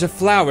knowledge of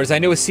flowers, I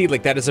know a seed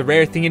like that is a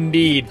rare thing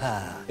indeed.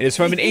 It is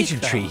from an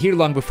ancient tree, here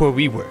long before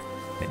we were.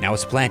 And now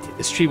it's planted.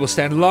 This tree will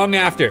stand long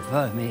after.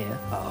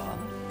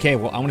 Okay,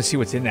 well, I want to see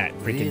what's in that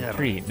freaking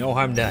tree. No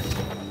harm done.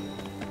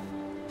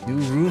 New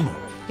rumor.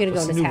 You're gonna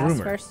What's go the in his new house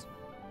rumor? first?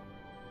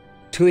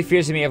 Truly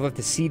fears he may have left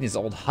the seed in his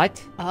old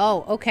hut.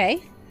 Oh,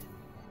 okay.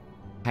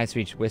 Highest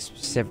reach,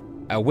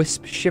 a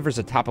wisp shivers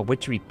atop a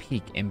witchery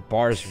peak and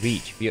bars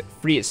reach.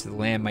 Free it so the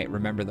land might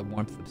remember the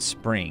warmth of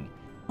spring.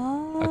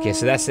 Oh. Okay,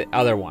 so that's the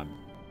other one.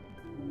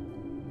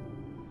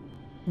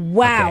 Wow,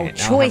 Okay, now I'll have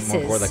choices.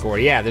 more like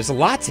Ori. Yeah, there's a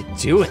lot to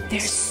do in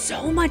There's this.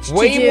 so much to do.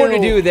 Way more to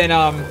do than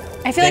I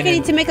feel like I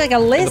need to make like a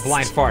in list. the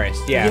blind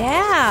forest. Yeah.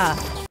 Yeah.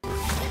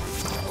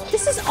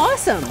 This is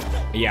awesome.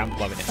 Yeah, I'm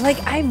loving it.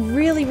 Like, I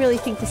really, really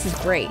think this is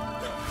great.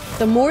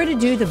 The more to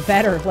do, the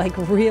better. Like,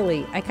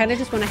 really. I kind of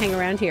just want to hang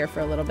around here for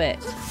a little bit.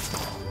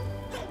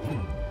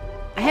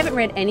 I haven't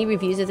read any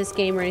reviews of this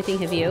game or anything,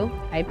 have you?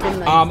 I've been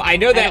like... I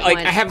know that, like,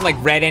 I haven't, like,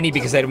 read any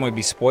because I didn't want to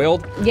be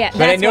spoiled. Yeah,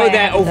 but I that's know why I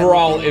that haven't done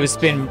overall reviews.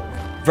 it's been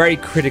very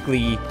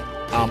critically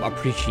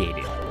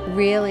appreciated.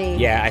 Really?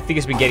 Yeah, I think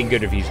it's been getting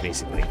good reviews,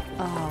 basically.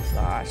 Oh,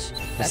 gosh.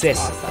 What's That's this?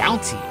 awesome.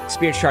 Bounty.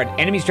 Spirit shard.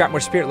 Enemies drop more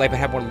spirit life but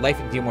have more life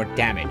and deal more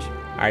damage.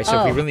 All right, so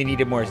if we really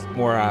needed more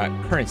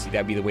currency,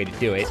 that'd be the way to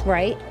do it.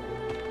 Right.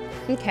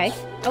 Okay.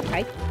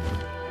 Okay.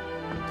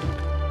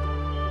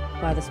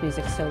 Wow, this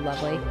music's so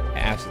lovely.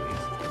 Absolutely.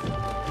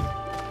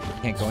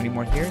 Can't go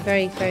anymore here?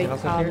 Very, very Anything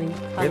else up here?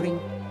 calming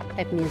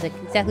type music.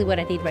 Exactly what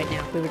I need right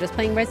now. We were just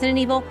playing Resident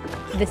Evil.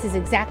 This is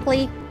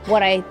exactly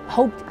what I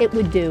hoped it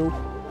would do.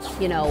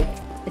 You know,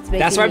 it's making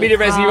That's why we me did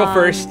Resident Evil calm.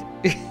 first.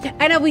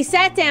 I know, we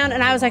sat down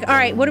and I was like, all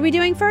right, what are we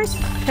doing first?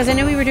 Because I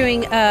know we were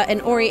doing an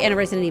Ori and a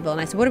Resident Evil.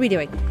 And I said, what are we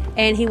doing?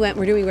 And he went,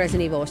 we're doing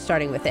Resident Evil. We're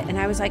starting with it. And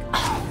I was like,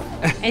 oh.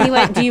 And he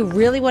went, do you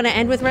really want to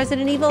end with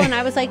Resident Evil? And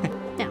I was like,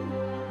 no,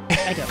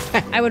 I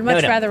don't. I would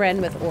much rather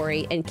end with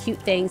Ori and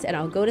cute things. And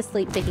I'll go to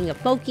sleep thinking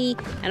of Moki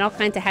and all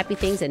kinds of happy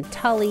things and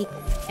Tully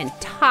and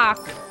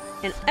Talk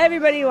and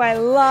everybody who I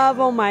love.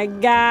 Oh my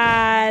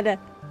God.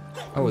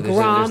 Oh, there's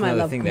Grom, I another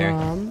love thing there.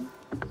 Grom.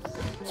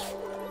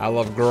 I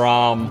love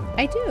Grom.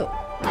 I do.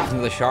 There's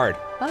another shard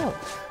Oh.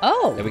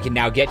 Oh. that we can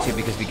now get to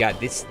because we got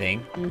this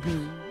thing.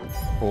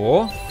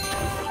 Cool.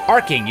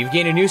 Arcing. You've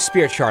gained a new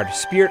spirit shard.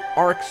 Spirit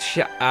arc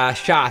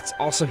shots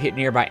also hit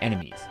nearby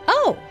enemies.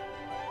 Oh.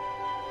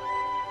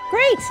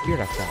 Great. Spirit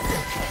arc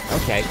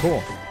shots. Okay,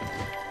 cool.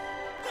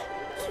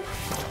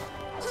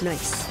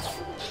 Nice.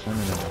 No.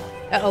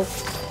 Uh-oh.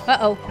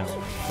 Uh-oh. No.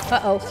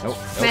 Uh-oh. Nope.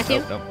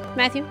 Matthew? Nope.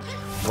 Matthew?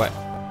 What?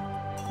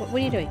 What are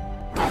you doing?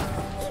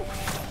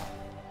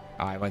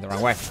 Oh, I went the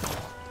wrong way.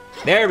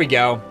 There we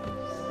go.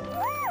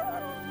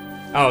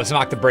 Oh, it's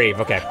Mock the Brave.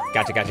 Okay.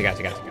 Gotcha.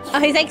 Oh,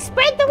 he's like,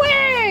 spread the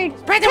word!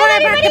 Spread the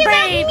word about the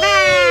brave!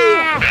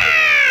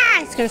 Ah!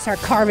 He's gonna start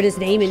carving his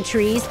name in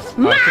trees.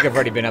 Oh, I think I've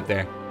already been up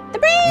there. The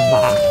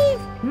brave!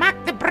 Mock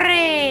the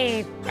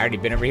brave! I already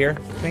been over here,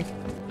 I think.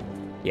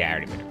 Yeah, I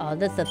already been. Oh,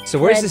 that's a So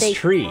where's thread this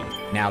tree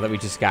now that we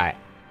just got?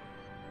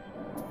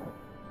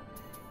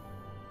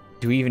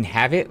 Do we even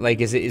have it? Like,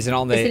 is it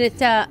on the... Isn't it,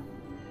 it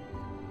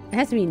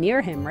has to be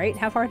near him, right?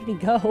 How far did he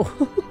go?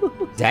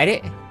 Is that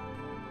it?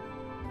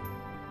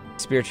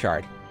 Spirit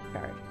shard.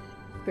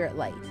 Spirit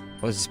light.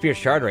 Well, there's a spirit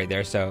shard right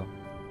there, so...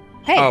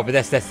 Hey! Oh, but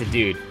that's the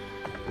dude.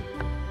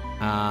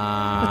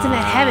 What's in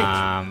that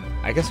hammock?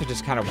 I guess we'll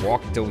just kind of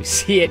walk until we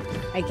see it.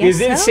 I guess It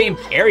was in the so. same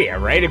area,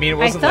 right? I mean, it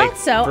wasn't I like thought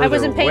so. I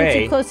wasn't paying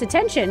away. too close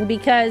attention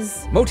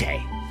because Mote.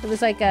 it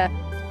was like a...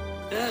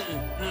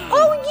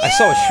 Oh, yeah! I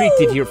saw a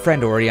shriek to your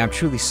friend, Ori. I'm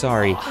truly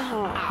sorry.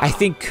 I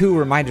think Ku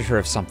reminded her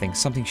of something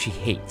she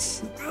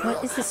hates.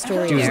 What is the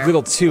story She was there?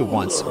 little too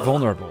once,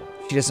 vulnerable.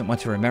 She doesn't want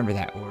to remember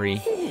that,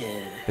 Ori.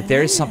 But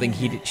there is something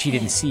she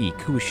didn't see.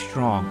 Ku is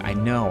strong. I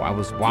know. I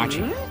was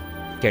watching.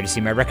 Care to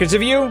see my records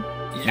of you?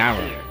 Now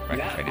we're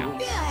right now.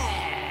 Okay.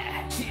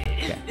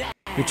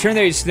 Return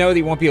there, you just know that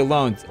you won't be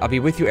alone. I'll be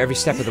with you every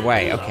step of the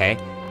way, okay?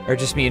 Or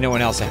just me and no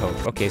one else, I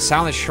hope. Okay,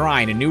 Silent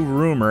Shrine, a new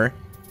rumor.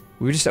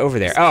 We were just over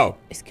there. Oh.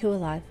 Is Ku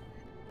alive?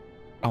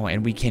 Oh,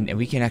 and we can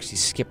actually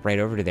skip right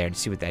over to there and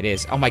see what that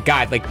is. Oh my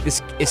god, like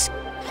this is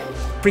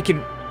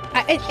freaking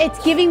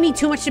It's giving me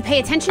too much to pay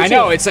attention to. I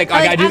know, it's like,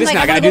 I gotta do this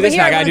now, I gotta do this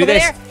now, I gotta do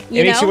this.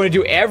 It makes you want to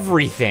do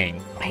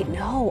everything. I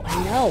know.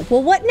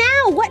 Well, what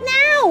now? What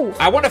now?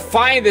 I want to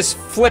find this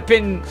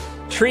flippin'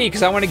 tree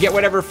because I want to get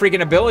whatever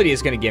freaking ability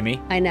it's gonna give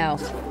me. I know.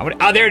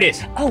 Oh, there it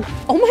is. Oh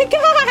my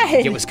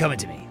god! It was coming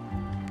to me.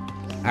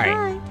 All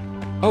right.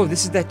 Oh,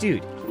 this is that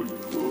dude.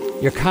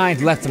 Your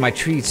kind left and my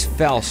trees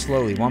fell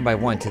slowly, one by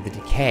one, to the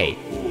decay.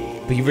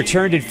 But you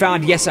returned and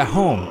found, yes, a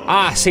home.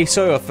 Ah, safe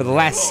soil for the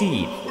last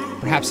seed.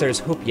 Perhaps there is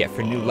hope yet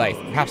for new life.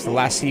 Perhaps the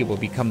last seed will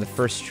become the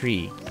first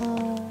tree.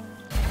 All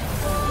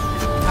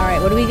right,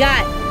 what do we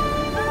got?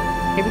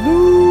 Here we go.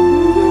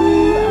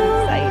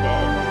 I'm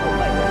excited. Oh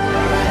my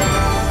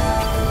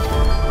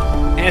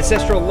god.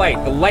 Ancestral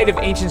light. The light of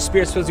ancient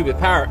spirits fills you with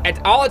power. And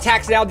all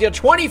attacks now deal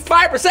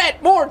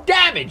 25% more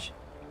damage.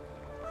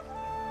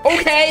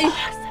 Okay.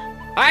 Awesome.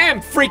 I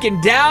am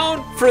freaking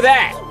down for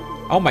that.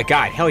 Oh my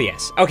god, hell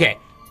yes. Okay,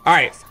 all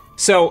right.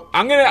 So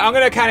I'm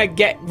gonna kind of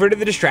get rid of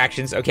the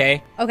distractions,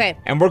 okay? Okay.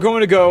 And we're going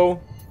to go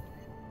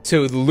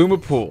to the Luma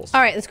Pools.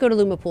 All right, let's go to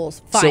Luma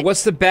Pools. Fine. So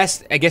what's the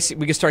best? I guess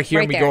we can start here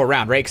Right and we there. go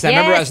around, right? Because I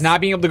remember us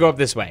not being able to go up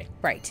this way.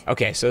 Right.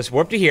 Okay, so let's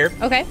warp to here.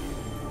 Okay.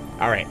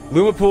 All right,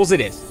 Luma Pools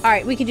it is. All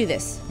right, we can do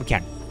this. We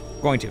can.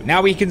 Going to.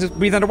 Now we can just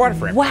breathe underwater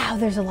forever. Wow,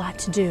 there's a lot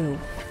to do.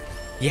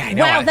 Yeah, I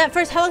know. Wow, that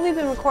first, how long have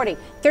we been recording?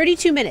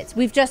 32 minutes.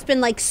 We've just been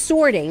like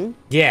sorting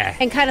Yeah.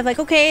 and kind of like,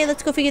 okay,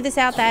 let's go figure this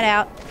out, that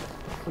out.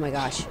 Oh my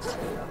gosh.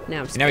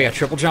 Now I'm Now we got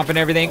triple jump and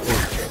everything.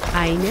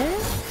 I know.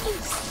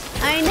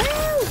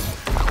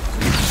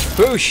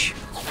 Boosh.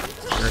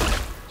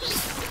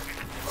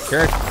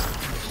 Sure.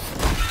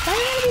 Why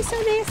are you be so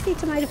nasty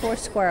to my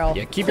divorce squirrel?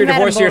 Yeah, keep your Madam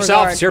divorce to yourself.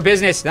 Beauregard. It's your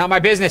business, not my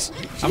business. I'm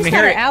She's gonna got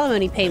hear her it.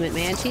 alimony payment,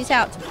 man. She's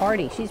out to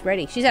party. She's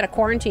ready. She's out of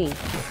quarantine.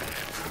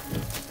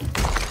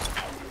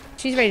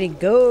 She's ready to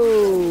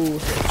go.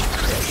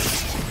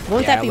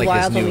 Won't Yeah, that be like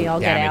wild this when new we all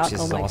get damage. out? This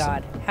Oh is my awesome.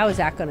 god. How is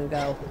that gonna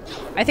go?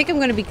 I think I'm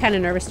gonna be kind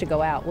of nervous to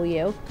go out. Will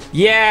you?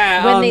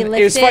 Yeah, When they it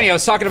lift was funny. it- I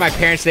was talking to my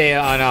parents today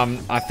on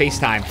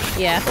FaceTime.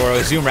 Yeah.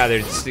 Or Zoom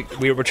rather.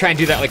 We were trying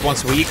to do that like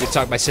once a week. We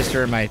talk to my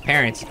sister and my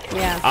parents.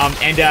 Yeah.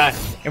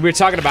 And we were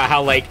talking about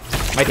how like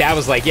my dad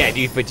was like, yeah, do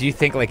you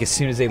think like as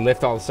soon as they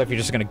lift all the stuff, you're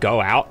just gonna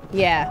go out?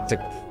 Yeah. It's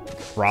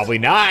like probably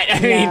not. I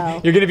No.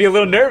 mean, you're gonna be a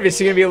little nervous.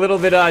 You're gonna be a little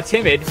bit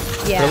timid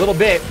Yeah. for a little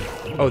bit.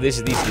 Oh, this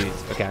is these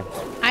dudes. Okay.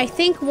 I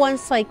think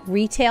once like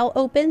retail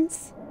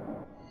opens,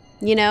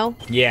 you know,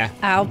 Yeah.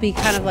 I'll be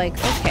kind of like,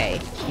 okay,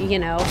 you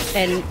know,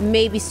 and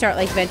maybe start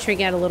like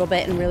venturing out a little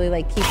bit and really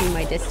like keeping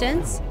my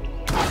distance.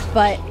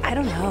 But I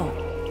don't know.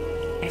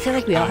 I feel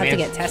like we all have to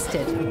man. get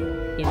tested,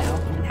 you know,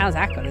 and how's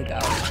that going to go?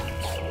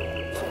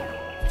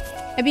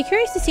 I'd be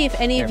curious to see if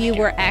any of you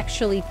were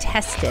actually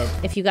tested,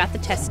 if you got the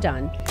test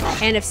done.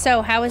 And if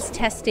so, how is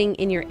testing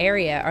in your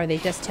area? Are they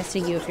just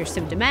testing you if you're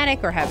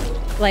symptomatic or have,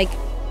 like,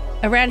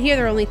 around here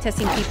they're only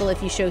testing people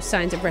if you show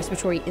signs of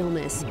respiratory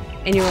illness,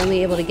 and you're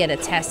only able to get a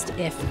test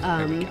if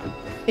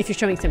you're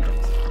showing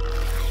symptoms.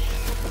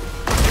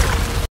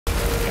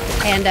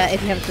 And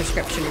if you have a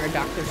prescription or a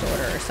doctor's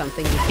order or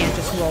something, you can't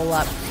just roll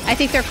up. I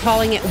think they're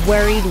calling it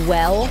worried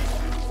well.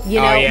 You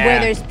know, yeah. where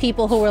there's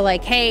people who are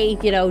like, hey,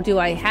 you know, do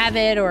I have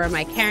it or am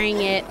I carrying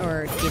it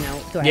or, you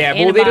know, do I have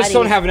Well, they just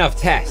don't antibodies? have enough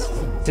tests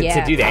to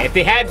Yeah. do that. If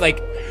they had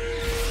like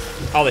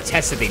all the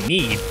tests that they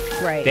need,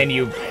 Right. then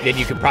you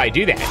could probably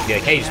do that. Be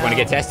like, hey, you just want to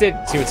get tested,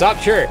 see what's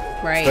up, sure.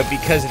 Right. But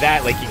because of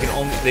that, like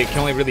they can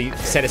only really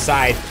set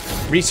aside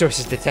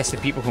resources to test the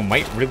people who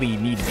might really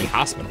need to be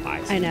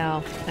hospitalized. I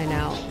know.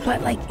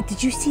 But like,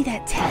 did you see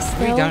that test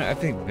though? I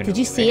think we've been Did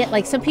you over see it. it?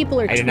 Like some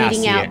people are I did not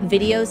tweeting see out it.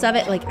 videos of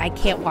it. Like I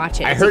can't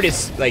watch it. I heard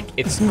it's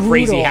brutal.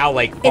 crazy how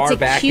like far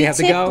back you have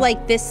to It's a go. Q-tip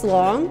like this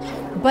long,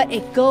 but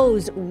it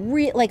goes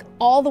like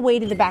all the way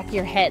to the back of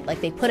your head.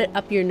 Like they put it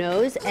up your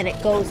nose and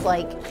it goes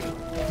like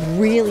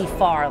really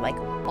far, like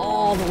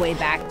all the way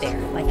back there.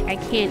 Like I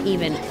can't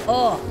even.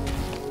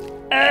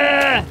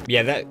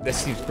 Yeah, that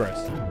seems gross.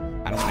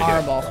 I don't want to do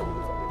it. Horrible.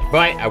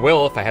 But I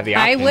will if I have the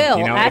I option. will,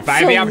 You know, if I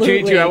have the opportunity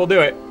absolutely. to, I will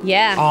do it.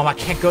 Yeah. Oh, I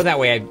can't go that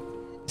way.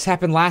 This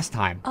happened last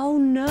time. Oh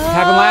no.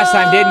 happened last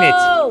time, didn't it?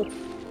 Oh,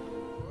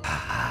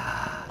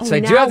 So I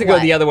do now have to go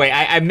what? the other way.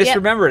 I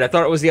misremembered. I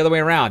thought it was the other way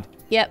around.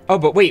 Yep. Oh,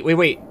 but wait.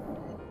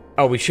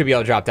 Oh, we should be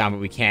able to drop down, but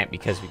we can't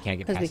because we can't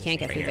get past Because we this can't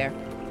get right through here.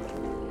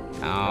 there.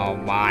 Oh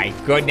my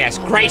goodness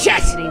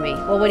gracious! Kidding me.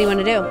 Well, what do you want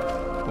to do?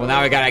 Well,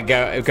 now we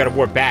gotta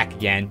warp back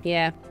again.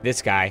 Yeah.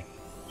 This guy,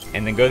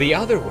 and then go the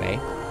other way.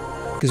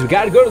 Because we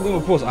gotta go to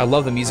Luma Pools. I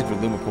love the music for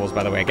Luma Pools,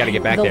 by the way. I gotta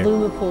get back there. The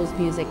Luma Pools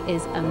music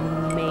is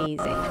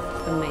amazing.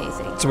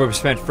 Amazing. So we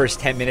spent the first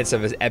 10 minutes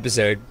of this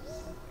episode.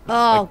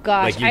 Oh,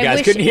 gosh. Like you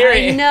guys couldn't hear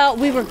it. No,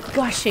 we were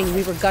gushing.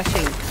 We were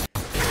gushing.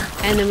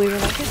 And then we were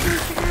like, there's no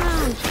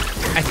sound.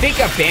 I think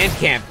on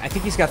Bandcamp. I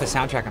think he's got the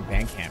soundtrack on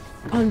Bandcamp.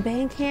 On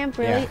Bandcamp,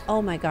 really? Yeah.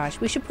 Oh my gosh,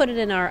 we should put it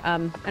in our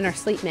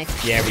sleep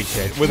mix. Yeah, we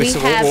should. We'll go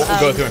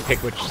through and pick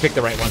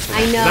the right ones for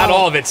that. I know. Not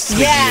all of it's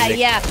sleep music.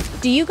 Yeah.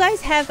 Do you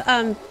guys have?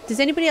 Does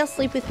anybody else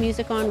sleep with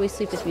music on? We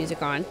sleep with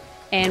music on,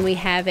 and we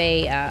have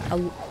a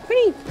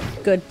pretty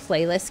good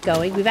playlist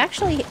going. We've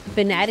actually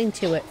been adding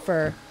to it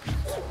for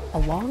a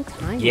long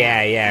time.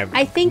 Yeah.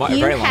 I think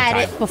you had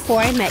it before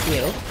I met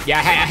you. Yeah,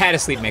 I had a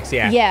sleep mix.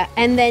 Yeah. Yeah,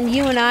 and then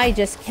you and I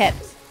just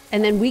kept.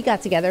 And then we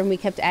got together and we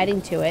kept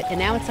adding to it, and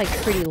now it's like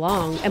pretty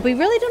long. And we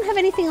really don't have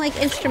anything like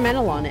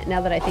instrumental on it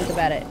now that I think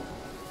about it.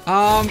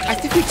 I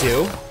think we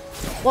do.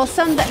 Well,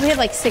 some that we have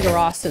like Sigur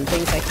Rós and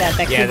things like that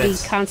could be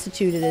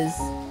constituted as.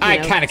 I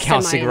kind of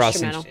count Sigur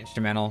Rós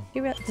instrumental.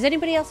 Does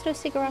anybody else know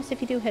Sigur Rós?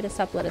 If you do, hit us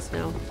up. Let us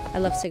know. I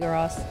love Sigur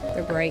Rós.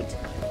 They're great.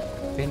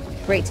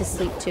 Great to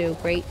sleep to.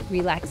 Great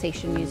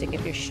relaxation music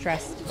if you're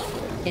stressed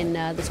in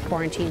this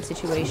quarantine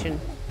situation.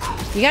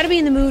 You got to be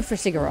in the mood for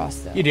Sigur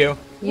Rós, though. You do.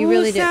 You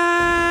really do.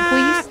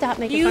 Will you stop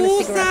making fun of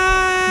Sigur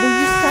Rós? Will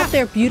you stop?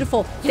 They're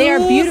beautiful. They are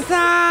beautiful.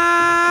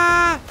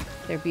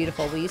 They're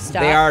beautiful. Will you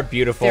stop? They are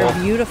beautiful. They're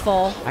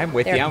beautiful. I'm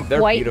with you. They're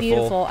quite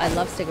beautiful. I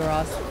love Sigur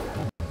Rós.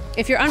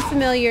 If you're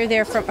unfamiliar,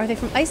 are they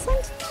from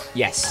Iceland?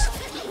 Yes.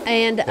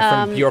 And they're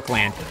from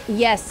Bjorkland.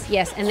 Yes.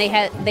 And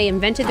they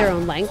invented their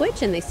own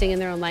language and they sing in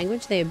their own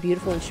language. They have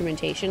beautiful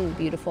instrumentation,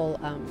 beautiful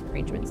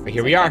arrangements. But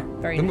here we are.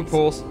 Very Luma nice.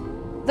 Pools.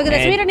 Look at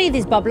this. We don't need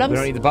these bubblums. We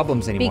don't need the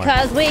bubblums anymore.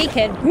 Because we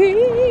can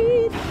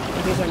breathe.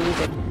 Here's our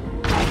music.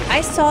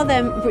 I saw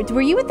them.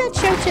 Were you at that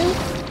show too?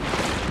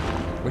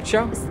 Which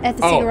show? At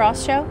the Sigur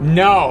Rós show?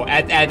 No,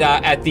 at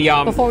the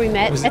Before we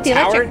met. Was at it the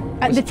Tower?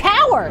 The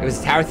Tower. It was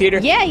the Tower Theater.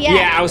 Yeah.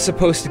 Yeah, I was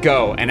supposed to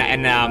go, and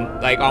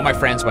like all my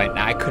friends went, and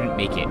I couldn't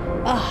make it.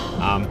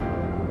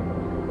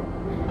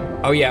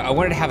 Oh yeah, I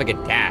wanted to have like a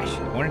dash.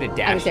 I wanted to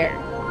dash. I was there.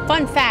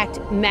 Fun fact: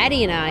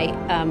 Maddie and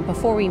I,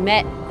 before we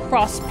met,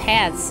 crossed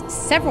paths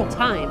several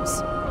times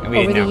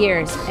over the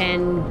years,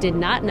 and did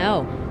not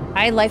know.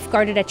 I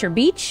lifeguarded at your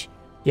beach.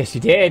 Yes,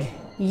 you did.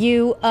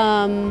 You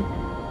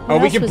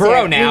we can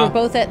burrow now. We were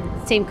both at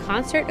the same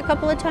concert a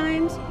couple of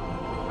times.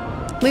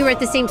 We were at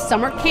the same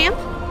summer camp,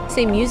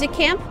 same music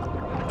camp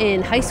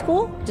in high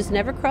school. Just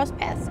never crossed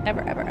paths,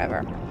 ever.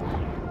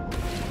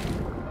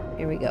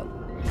 Here we go.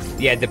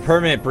 Yeah, the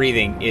permanent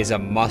breathing is a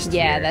must.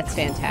 Yeah, here. that's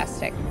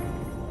fantastic.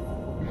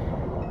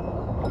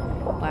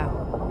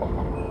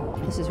 Wow.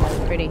 This is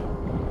really pretty.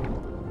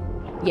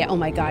 Yeah, oh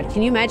my God.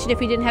 Can you imagine if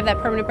we didn't have that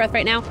permanent breath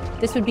right now?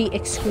 This would be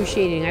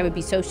excruciating. I would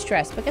be so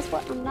stressed. But guess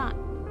what? I'm not.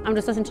 I'm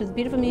just listening to this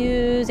beautiful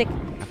music.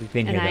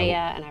 And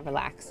I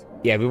relax.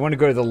 Yeah, we want to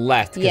go to the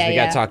left because we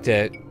got to talk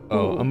to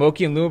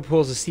Amoki and Luma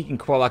Pools is seeking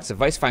Kolak's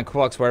advice. Find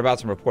Kolak's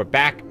whereabouts and report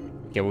back.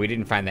 Okay, well, we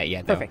didn't find that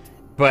yet, though. Perfect.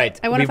 But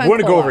we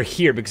want to go over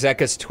here because that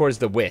gets towards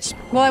the Wisp.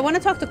 Well, I want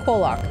to talk to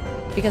Kolak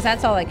because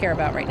that's all I care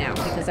about right now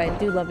because I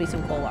do love me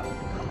some Kolak.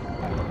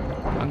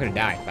 I'm going to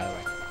die, by the way.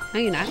 No,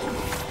 you're not.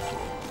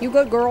 You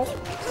good, girl.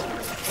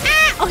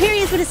 Ah! Oh, here he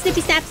is with his snippy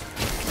snaps.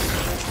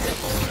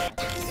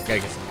 Gotta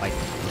get some light.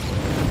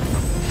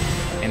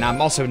 And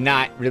I'm also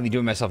not really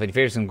doing myself any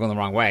favors because I'm going the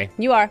wrong way.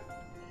 You are.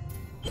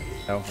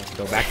 So let's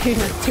go back. You're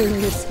not doing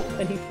yourself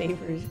any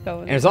favors.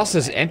 Going. And there's also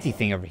this empty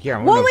thing over here.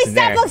 Whoa, wait,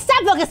 stop, look,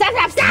 stop,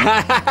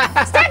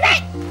 stop! Stop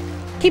it!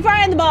 Keep your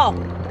eye on the ball.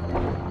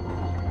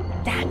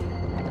 Stop.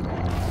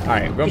 All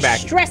right, we're going back.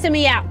 You're stressing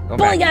me out.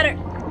 Bully got her.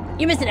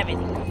 You're missing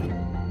everything.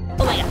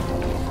 Oh my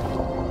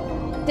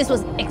God. This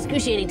was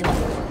excruciating to me.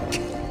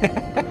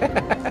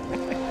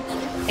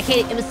 I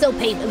can't, it was so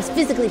painful. It was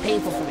physically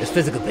painful for me. It was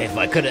physically painful.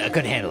 I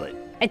couldn't handle it.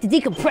 I had to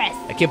decompress.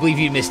 I can't believe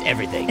you missed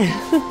everything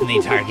in the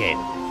entire game.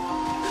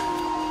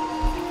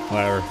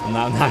 Whatever. I'm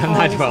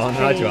not dwelling,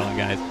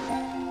 guys.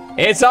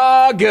 It's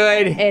all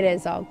good. It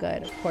is all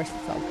good. Of course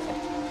it's all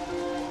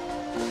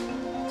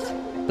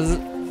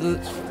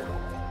good.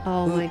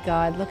 Oh my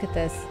God, look at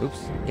this.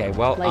 Oops. Okay,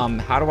 well,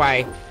 Like- how do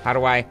I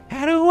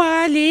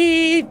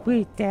live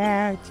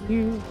without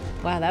you?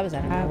 Wow, that was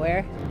out of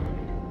nowhere.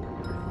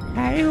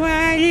 How do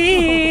I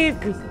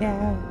live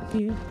without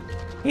you?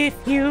 If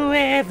you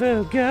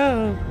ever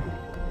go,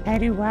 how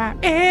do I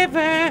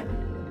ever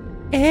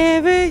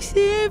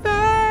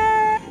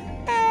survive?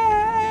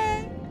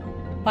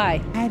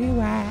 Why? How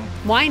do I?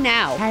 Why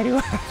now? How do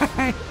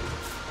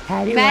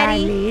Maddie? I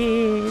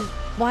live?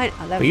 Why? Oh,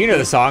 that Well, was you know the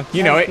cute. song.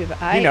 You know That it. was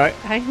cute. You know it.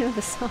 I know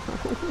the song.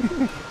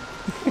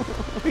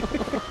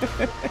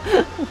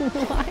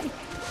 Why?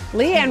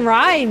 Leanne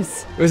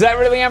Rhymes. Was that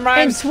really Leanne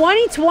Rhymes? In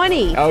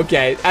 2020.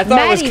 Okay, I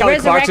thought it was Kelly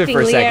Clarkson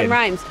for a second. Leanne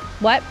Rhymes.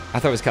 What? I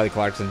thought it was Kelly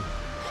Clarkson.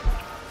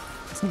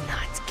 It's not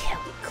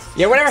Kelly Clarkson.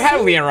 Yeah, whatever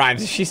happened to Leanne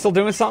Rhymes? Is she still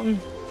doing something?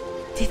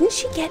 Didn't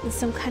she get in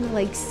some kind of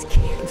like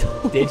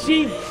scandal? Did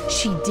she?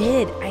 She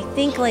did. I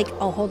think like.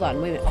 Oh, hold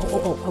on. Wait a minute.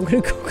 Oh, I'm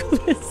gonna Google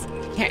this.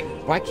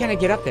 Why can't I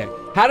get up there?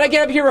 How did I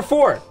get up here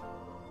before?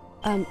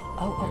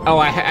 Oh,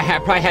 I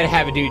probably had to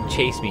have a dude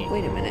chase me.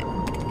 Wait a minute.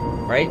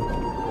 Right?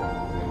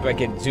 Do I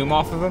get zoom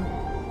off of him?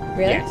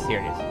 Really? Yes, here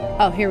it is.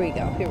 Oh, here we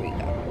go. Here we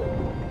go.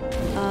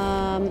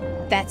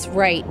 That's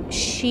right.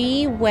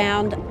 She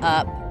wound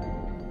up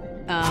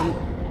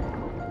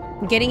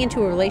getting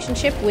into a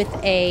relationship with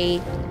a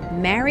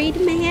married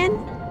man,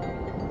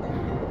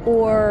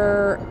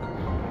 or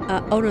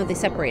oh no, they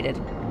separated.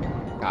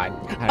 God.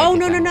 Oh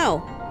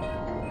no.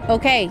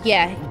 Okay,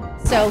 yeah.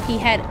 So he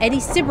had Eddie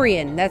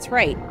Cibrian. That's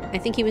right. I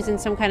think he was in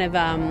some kind of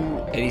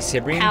Eddie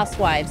Cibrian?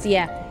 Housewives.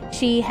 Yeah.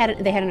 They had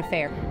an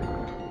affair.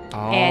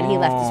 Oh. And he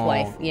left his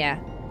wife. Yeah,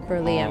 for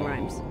Leanne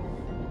Rimes.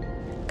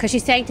 Because she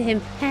sang to him,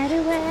 "How do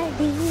I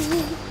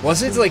leave?"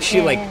 Wasn't it like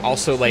she like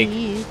also like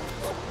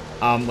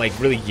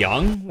really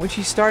young when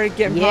she started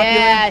getting popular?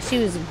 Yeah, she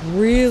was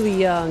really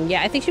young.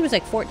 Yeah, I think she was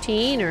like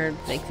 14 or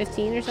like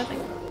 15 or something.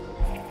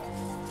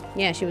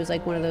 Yeah, she was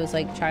like one of those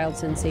like child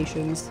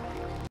sensations.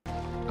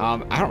 I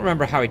don't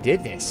remember how I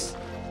did this.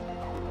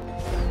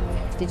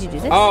 Did you do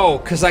this? Oh,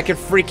 because I could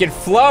freaking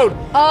float.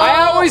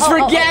 I always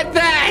forget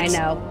that. I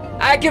know.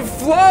 I can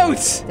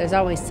float. There's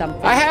always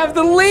something. I have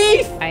the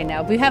leaf. I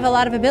know. We have a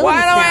lot of abilities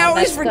Why do I now.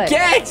 always That's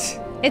forget?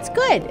 Good. It's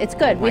good. It's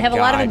good. Oh we have a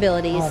lot of God.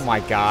 abilities. Oh my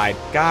God,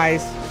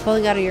 guys.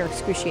 Pulling out of your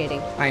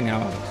excruciating. I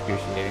know,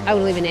 excruciating. I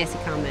would leave a nasty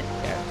comment.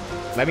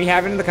 Yeah. Let me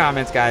have it in the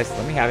comments, guys.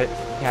 Let me have it.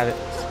 Have it.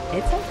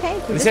 It's okay.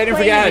 At least I didn't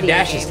forget how to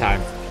dash this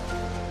time.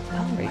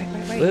 Oh, right.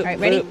 Boop, All right,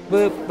 ready? boop,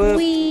 boop, boop.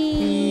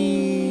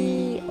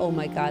 Whee! Oh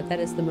my God, that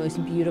is the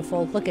most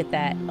beautiful. Look at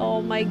that.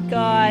 Oh my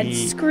God.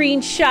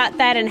 Screenshot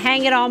that and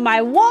hang it on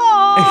my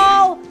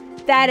wall.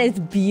 That is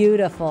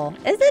beautiful,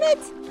 isn't it?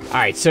 All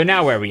right, so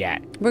now where are we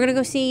at? We're gonna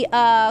go see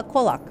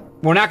Kolak.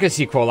 We're not gonna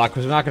see Kolak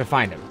because we're not gonna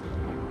find him.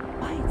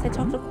 Why? It said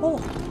talk to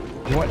Kolak.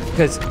 What?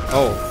 Because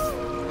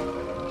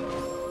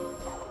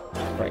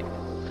right.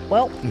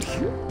 Well.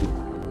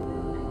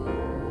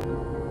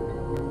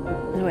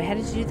 No, wait, how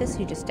did you do this?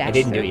 You just dashed I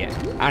didn't do through? it yet.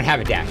 I don't have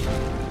a dash.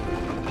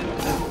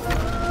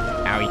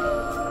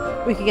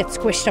 Owie. We could get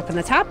squished up in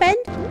the top end,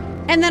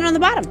 and then on the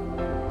bottom.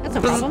 That's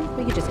no problem.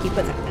 We could just keep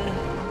putting it.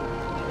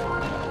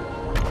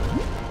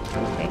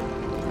 Okay.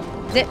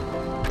 Zip.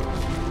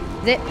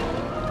 Zip.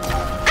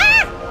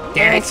 Ah!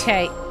 Damn it.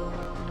 Okay.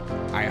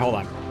 All right, hold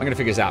on. I'm gonna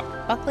figure this out.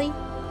 Buckley,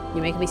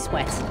 you're making me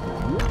sweat.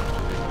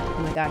 Oh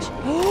my gosh.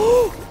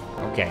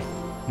 Okay.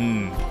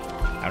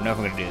 I don't know if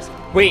I'm gonna do this.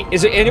 Wait,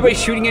 is there anybody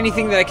shooting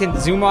anything that I can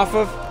zoom off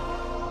of?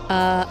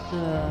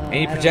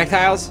 Any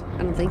projectiles?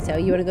 I don't think so.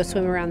 You want to go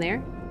swim around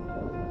there?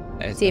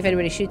 See if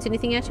anybody shoots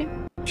anything at you?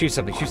 Shoot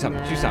something, shoot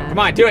something, shoot something. Come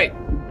on, do it!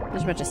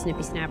 There's a bunch of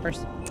snippy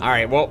snappers. All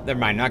right, well, never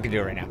mind. I'm not gonna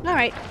do it right now. All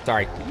right.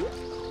 Sorry.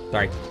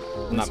 Sorry.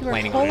 I'm not See where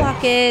planning on it.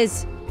 Kolak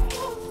is.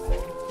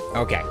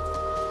 Okay.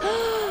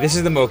 This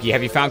is the Moki.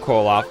 Have you found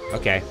Koloff?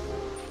 Okay.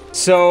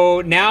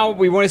 So now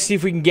we want to see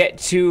if we can get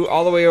to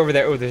all the way over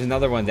there. Oh, there's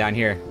another one down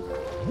here.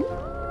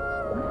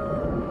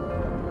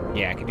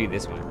 Yeah, I can do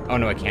this one. Oh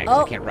no, I can't.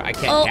 'Cause I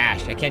can't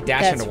dash. I can't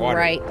dash That's underwater.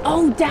 right.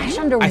 Oh, dash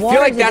underwater. I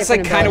feel like that's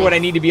like kind of what I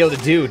need to be able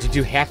to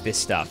do half this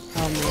stuff.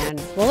 Oh man.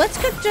 Well, let's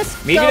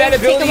just Maybe go that take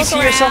a ability's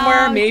look here somewhere.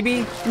 around.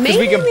 Maybe because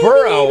we can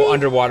burrow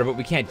underwater, but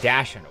we can't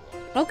dash underwater.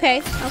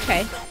 Okay.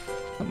 Okay.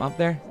 Something up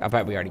there? I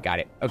bet we already got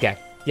it. Okay.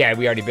 Yeah,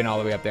 we already been all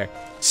the way up there.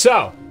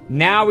 So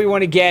now we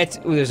want to get.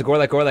 Ooh, there's a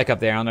Gorlek up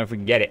there. I don't know if we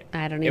can get it.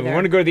 I don't If either. we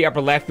want to go to the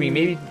upper left, we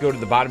maybe go to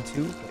the bottom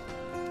too.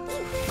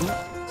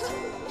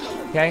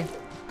 Okay.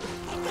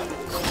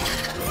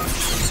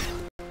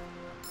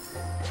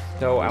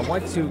 So I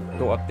want to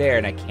go up there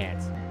and I can't.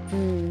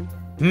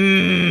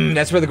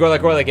 That's where the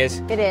Gorlek is.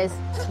 It is.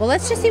 Well,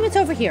 let's just see what's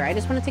over here. I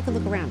just want to take a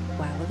look around.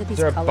 Wow, look at these Is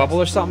there a colors. bubble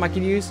or something I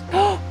can use?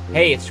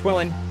 Hey, it's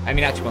Twillin. I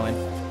mean, not Twillin.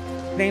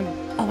 Name?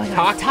 Oh my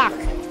God. Talk.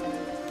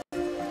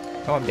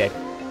 Oh, I'm dead.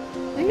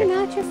 No, you're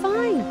not. You're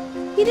fine.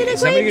 You did a Is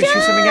somebody great gonna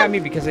shoot something job. at me?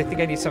 Because I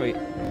think I need somebody.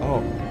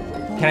 Oh.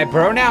 Can I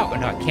burrow now? Oh,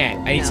 no, I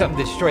can't. I need something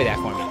to destroy that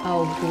for me.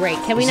 Oh, great.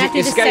 Can we not do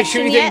Is this this guy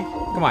section shooting yet?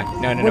 Come on.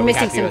 No, We're we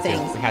have missing to be able some to.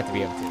 things. We have to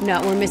be able to.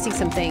 No, we're missing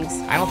some things.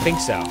 I don't think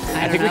so. I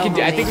don't think we know,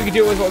 can. I think we can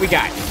do it with what we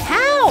got.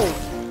 How?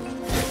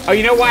 Oh,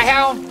 you know why,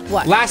 Hal?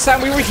 What? Last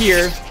time we were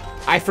here,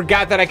 I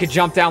forgot that I could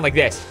jump down like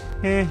this.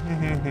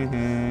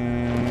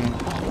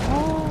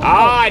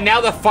 Ah,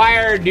 now the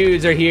fire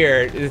dudes are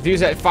here. The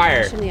dudes that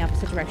fire. In the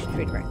opposite direction to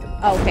redirect them.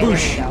 Oh, okay.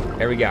 Boosh. There we go.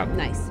 There we go.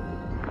 Nice.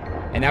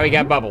 And now we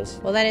got bubbles.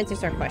 Well, that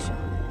answers our question.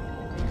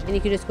 And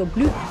you can just go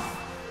blue.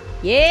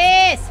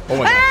 Yes! Oh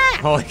my god.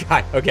 Oh my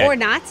god. Okay. Or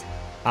not.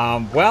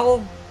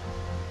 Well.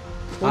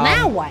 Well,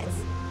 now what?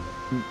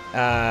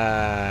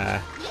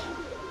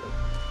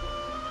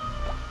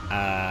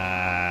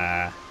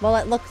 Well,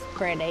 it looks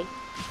pretty.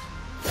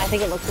 I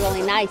think it looks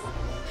really nice.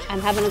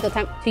 I'm having a good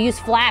time. To use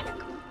flap.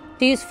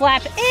 To use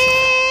flap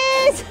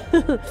is...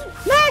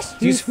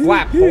 Mash! Use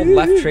flap. Hold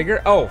left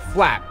trigger. Oh,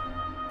 flap.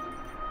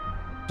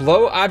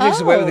 Blow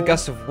objects away with a Oh.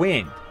 gust of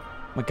wind.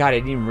 Oh my god, I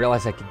didn't even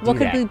realize I could do What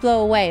that. could we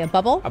blow away? A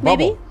bubble? A bubble.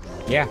 Maybe?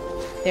 Yeah.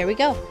 There we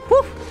go.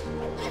 Whew.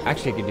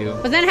 Actually, I could do.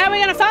 But then how are we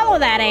gonna follow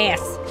that ass?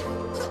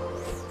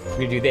 We're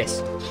gonna do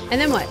this. And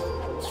then what?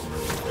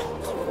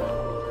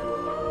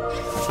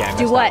 Okay, I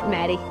Do messed what, up.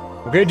 Maddie?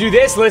 We're gonna do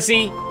this,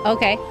 Lissy.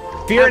 Okay.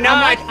 Fear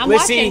not, I'm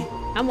Lissy.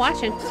 watching. I'm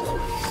watching.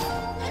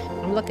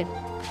 I'm looking.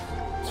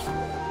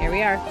 Here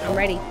we are. I'm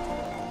ready.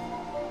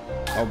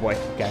 Oh boy.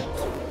 Okay.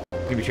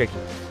 It's gonna be tricky.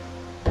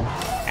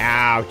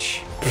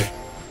 Ouch.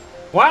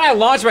 Why did I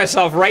launch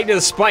myself right into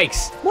the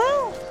spikes?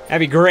 Well.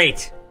 That'd be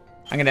great.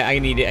 I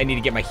need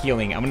to get my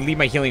healing. I'm gonna leave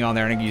my healing on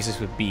there and I'm gonna use this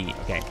with B.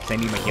 Okay, because I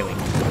need my healing.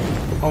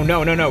 Oh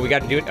no, no, no, we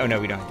gotta do it. Oh no,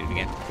 we don't have to do it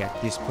again. Okay,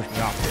 you just push me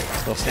off.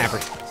 Little snapper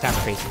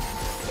faces.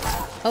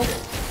 Oh.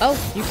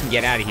 You can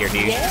get out of here,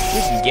 dude. Yeah.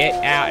 You can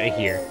get out of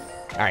here.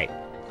 Alright.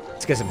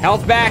 Let's get some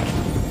health back.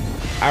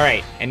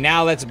 Alright, and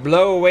now let's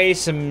blow away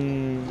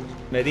some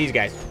of these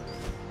guys.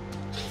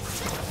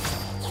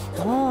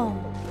 Oh.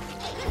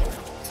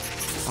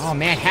 Oh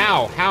man,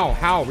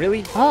 how?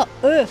 Really? Oh.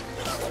 Uh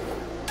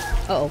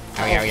oh.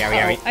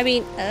 Owie. I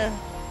mean,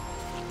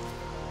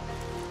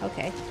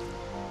 okay.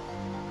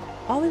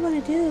 All we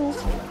want to do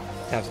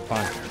Let's have some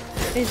fun.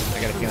 is.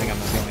 I got a feeling I'm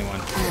not the only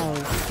one. Oh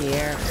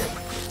dear.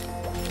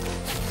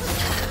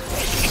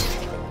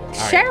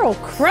 right. Cheryl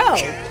Crow.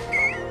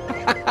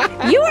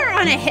 You are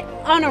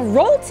on a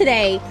roll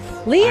today.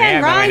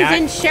 Leanne Rhymes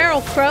and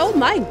Cheryl Crow.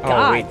 My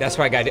God. Oh wait, that's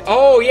what I got to do.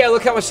 Oh yeah,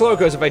 look how much slow it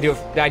goes if I do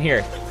it down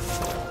here.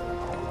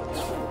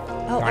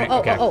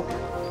 Oh.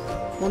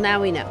 Well,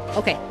 now we know.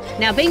 Okay.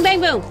 Now, bing, bang,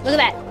 boom. Look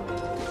at that.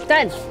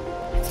 Done.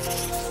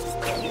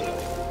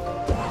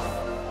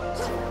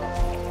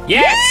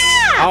 Yes!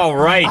 Yeah! All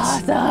right.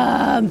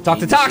 Awesome. Talk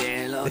to talk.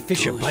 The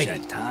fish are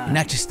biting,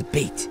 not just the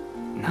bait.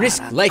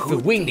 Risk life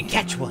of wing to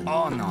catch one.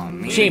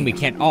 Shame we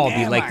can't all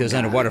be like those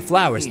underwater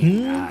flowers.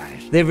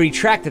 They've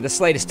retracted the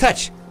slightest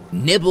touch.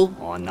 Nibble.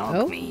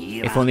 Oh.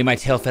 If only my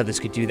tail feathers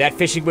could do that,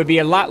 fishing would be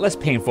a lot less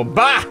painful.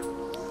 Bah!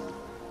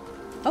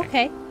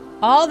 Okay.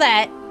 All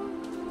that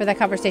for that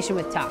conversation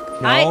with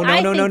Talk. No.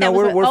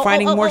 We're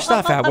finding more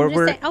stuff out.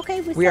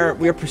 Okay. We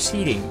are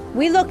proceeding.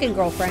 We looking,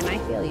 girlfriend. I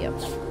feel you.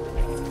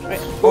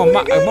 Oh,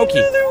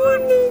 Moki.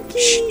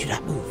 Shh, do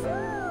not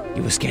move.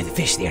 You will scare the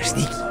fish, they are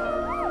sneaky.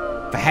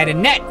 If I had a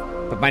net,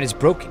 but mine is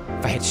broken.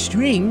 If I had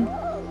string,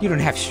 you don't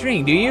have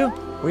string, do you?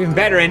 Or even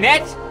better, a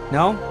net?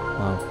 No?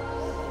 Well,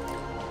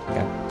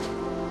 okay.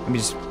 Let me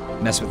just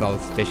mess with all the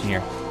fish in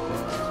here.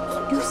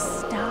 You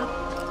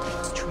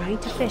stop trying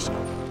to fish.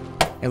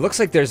 It looks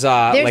like there's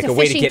like a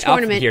way to get up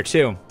here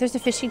too. There's a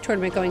fishing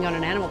tournament going on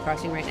in Animal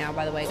Crossing right now,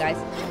 by the way, guys.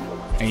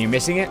 Are you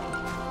missing it?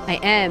 I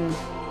am.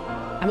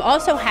 I'm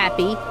also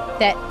happy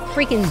that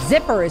freaking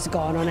Zipper is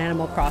gone on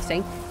Animal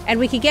Crossing, and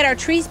we could get our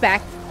trees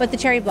back, but the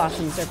cherry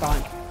blossoms are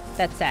gone.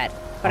 That's sad.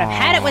 But I've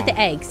had it with the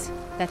eggs.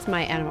 That's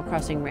my Animal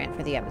Crossing rant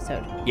for the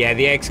episode. Yeah,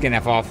 the eggs can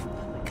F off.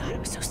 Oh my God, I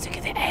was so sick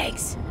of the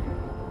eggs.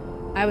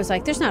 I was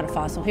like, there's not a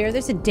fossil here.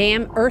 There's a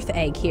damn earth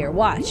egg here.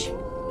 Watch.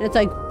 And it's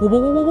like, whoop,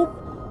 whoop, whoop, whoop.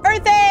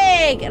 Earth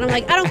egg! And I'm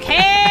like, I don't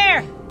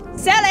care!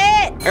 Sell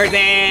it! Earth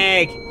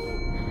egg!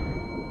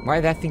 Why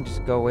did that thing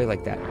just go away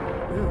like that?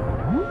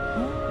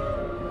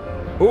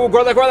 Ooh,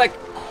 Gorlick!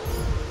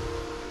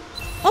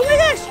 Oh my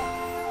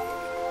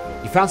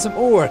gosh! You found some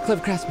ore,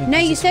 clever craftsman. No,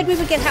 you said we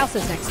would get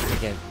houses next time.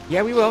 Again.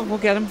 Yeah, we will. We'll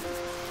get them.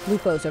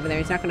 Lupo's over there.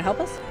 He's not going to help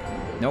us?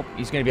 Nope.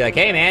 He's gonna be like,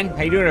 hey man,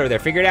 how you doing over there?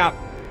 Figure it out.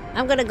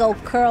 I'm going to go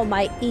curl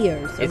my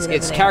ears.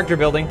 It's character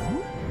building.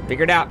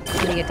 Figure it out.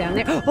 Can I get down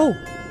there? Oh!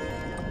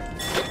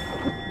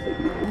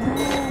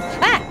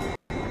 Ah!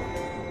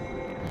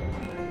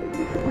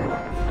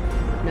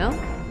 No?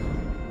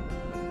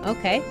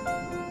 Okay.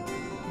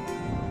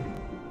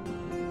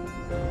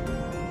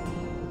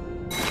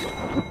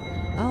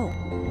 Oh.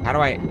 How do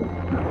I...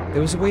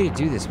 There was a way to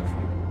do this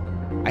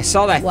before. I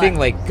saw that thing,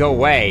 like, go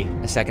away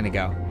a second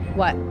ago.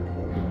 What?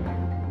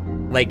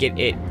 Like,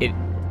 it...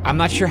 I'm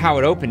not sure how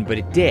it opened, but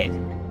it did.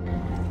 I'm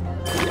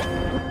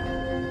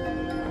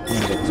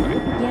gonna go this way.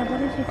 Yeah, what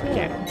did you do?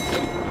 Okay.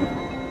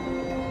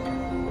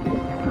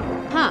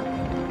 Huh.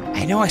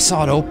 I know I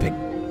saw it open.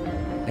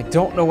 I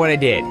don't know what I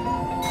did.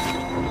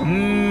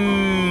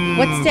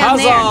 What's down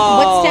there?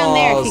 What's down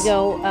there if you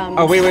go,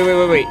 Oh,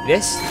 wait.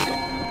 This?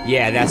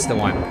 Yeah, that's the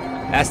one.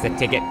 That's the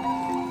ticket.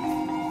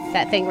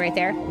 that thing right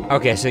there?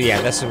 Okay, so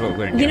yeah, that's what we're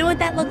gonna do. You know what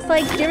that looks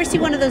like? Do you ever see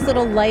one of those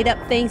little light up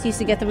things? You used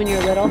to get them when you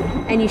were little,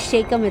 and you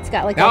shake them, it's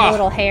got like all the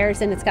little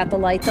hairs, and it's got the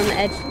lights on the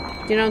edge. Do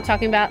you know what I'm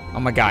talking about? Oh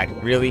my god,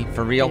 really?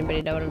 For real?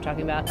 Anybody know what I'm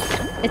talking about?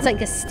 It's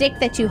like a stick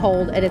that you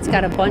hold, and it's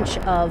got a bunch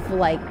of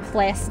like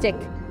plastic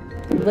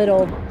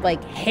little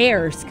like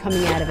hairs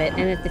coming out of it,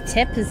 and at the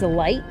tip is the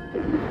light.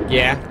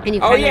 Yeah. And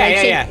you oh kinda, yeah,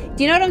 like, yeah.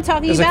 Do you know what I'm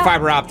talking It's about? like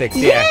fiber optics.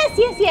 Yeah.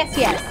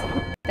 Yes.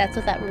 That's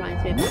what that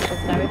reminds me of.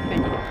 That's very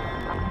pretty.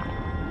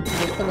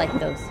 I used to like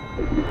those.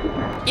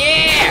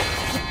 Yeah!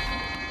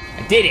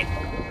 I did it.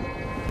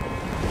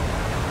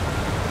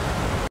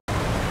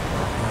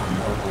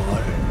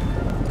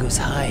 It goes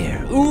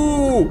higher.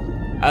 Ooh!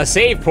 A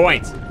save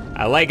point.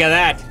 I like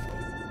that.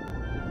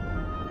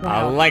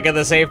 Wow. I like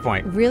the save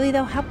point. Really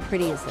though, how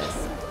pretty is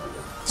this?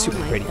 Super oh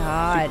my pretty.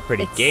 God. Super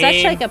pretty It's game.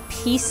 such like a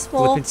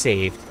peaceful, Flip and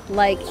saved.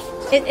 like,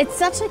 it's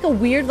such like a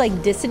weird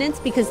like dissonance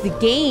because the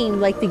game,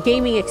 like the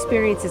gaming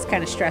experience is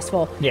kind of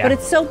stressful. Yeah. But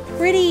it's so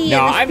pretty.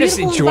 No, and this I'm just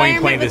beautiful enjoying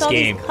environment playing with this all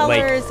game. These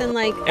colors Like, and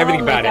like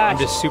everything oh my about it. I'm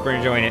gosh. just super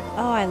enjoying it.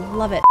 Oh, I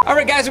love it. All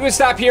right, guys, we're going to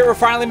stop here. We're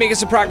finally making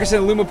some progress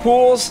in the Luma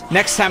pools.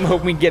 Next time, I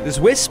hope we can get this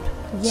Wisp.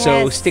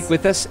 So Yes. stick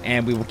with us,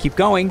 and we will keep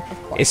going.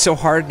 It's so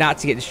hard not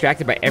to get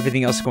distracted by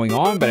everything else going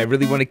on, but I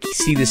really want to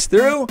see this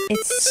through.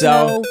 It's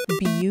so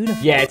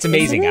beautiful. Yeah, it's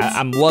amazing. Isn't it?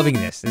 I'm loving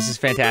this. This is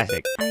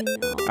fantastic. I know.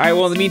 All right,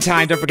 well, in the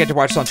meantime, don't forget to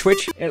watch us on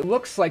Twitch. It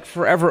looks like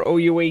Forever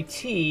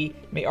OUAT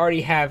may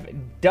already have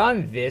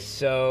done this,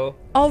 so...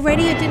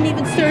 Already, it didn't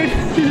even start.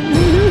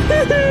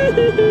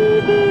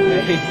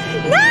 Okay.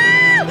 No!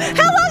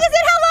 How long is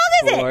it? How long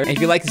is it? And if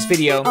you like this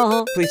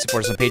video, please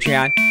support us on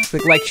Patreon.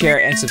 Click like,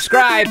 share, and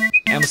subscribe,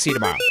 and we'll see you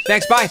tomorrow.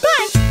 Thanks, bye.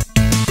 Bye.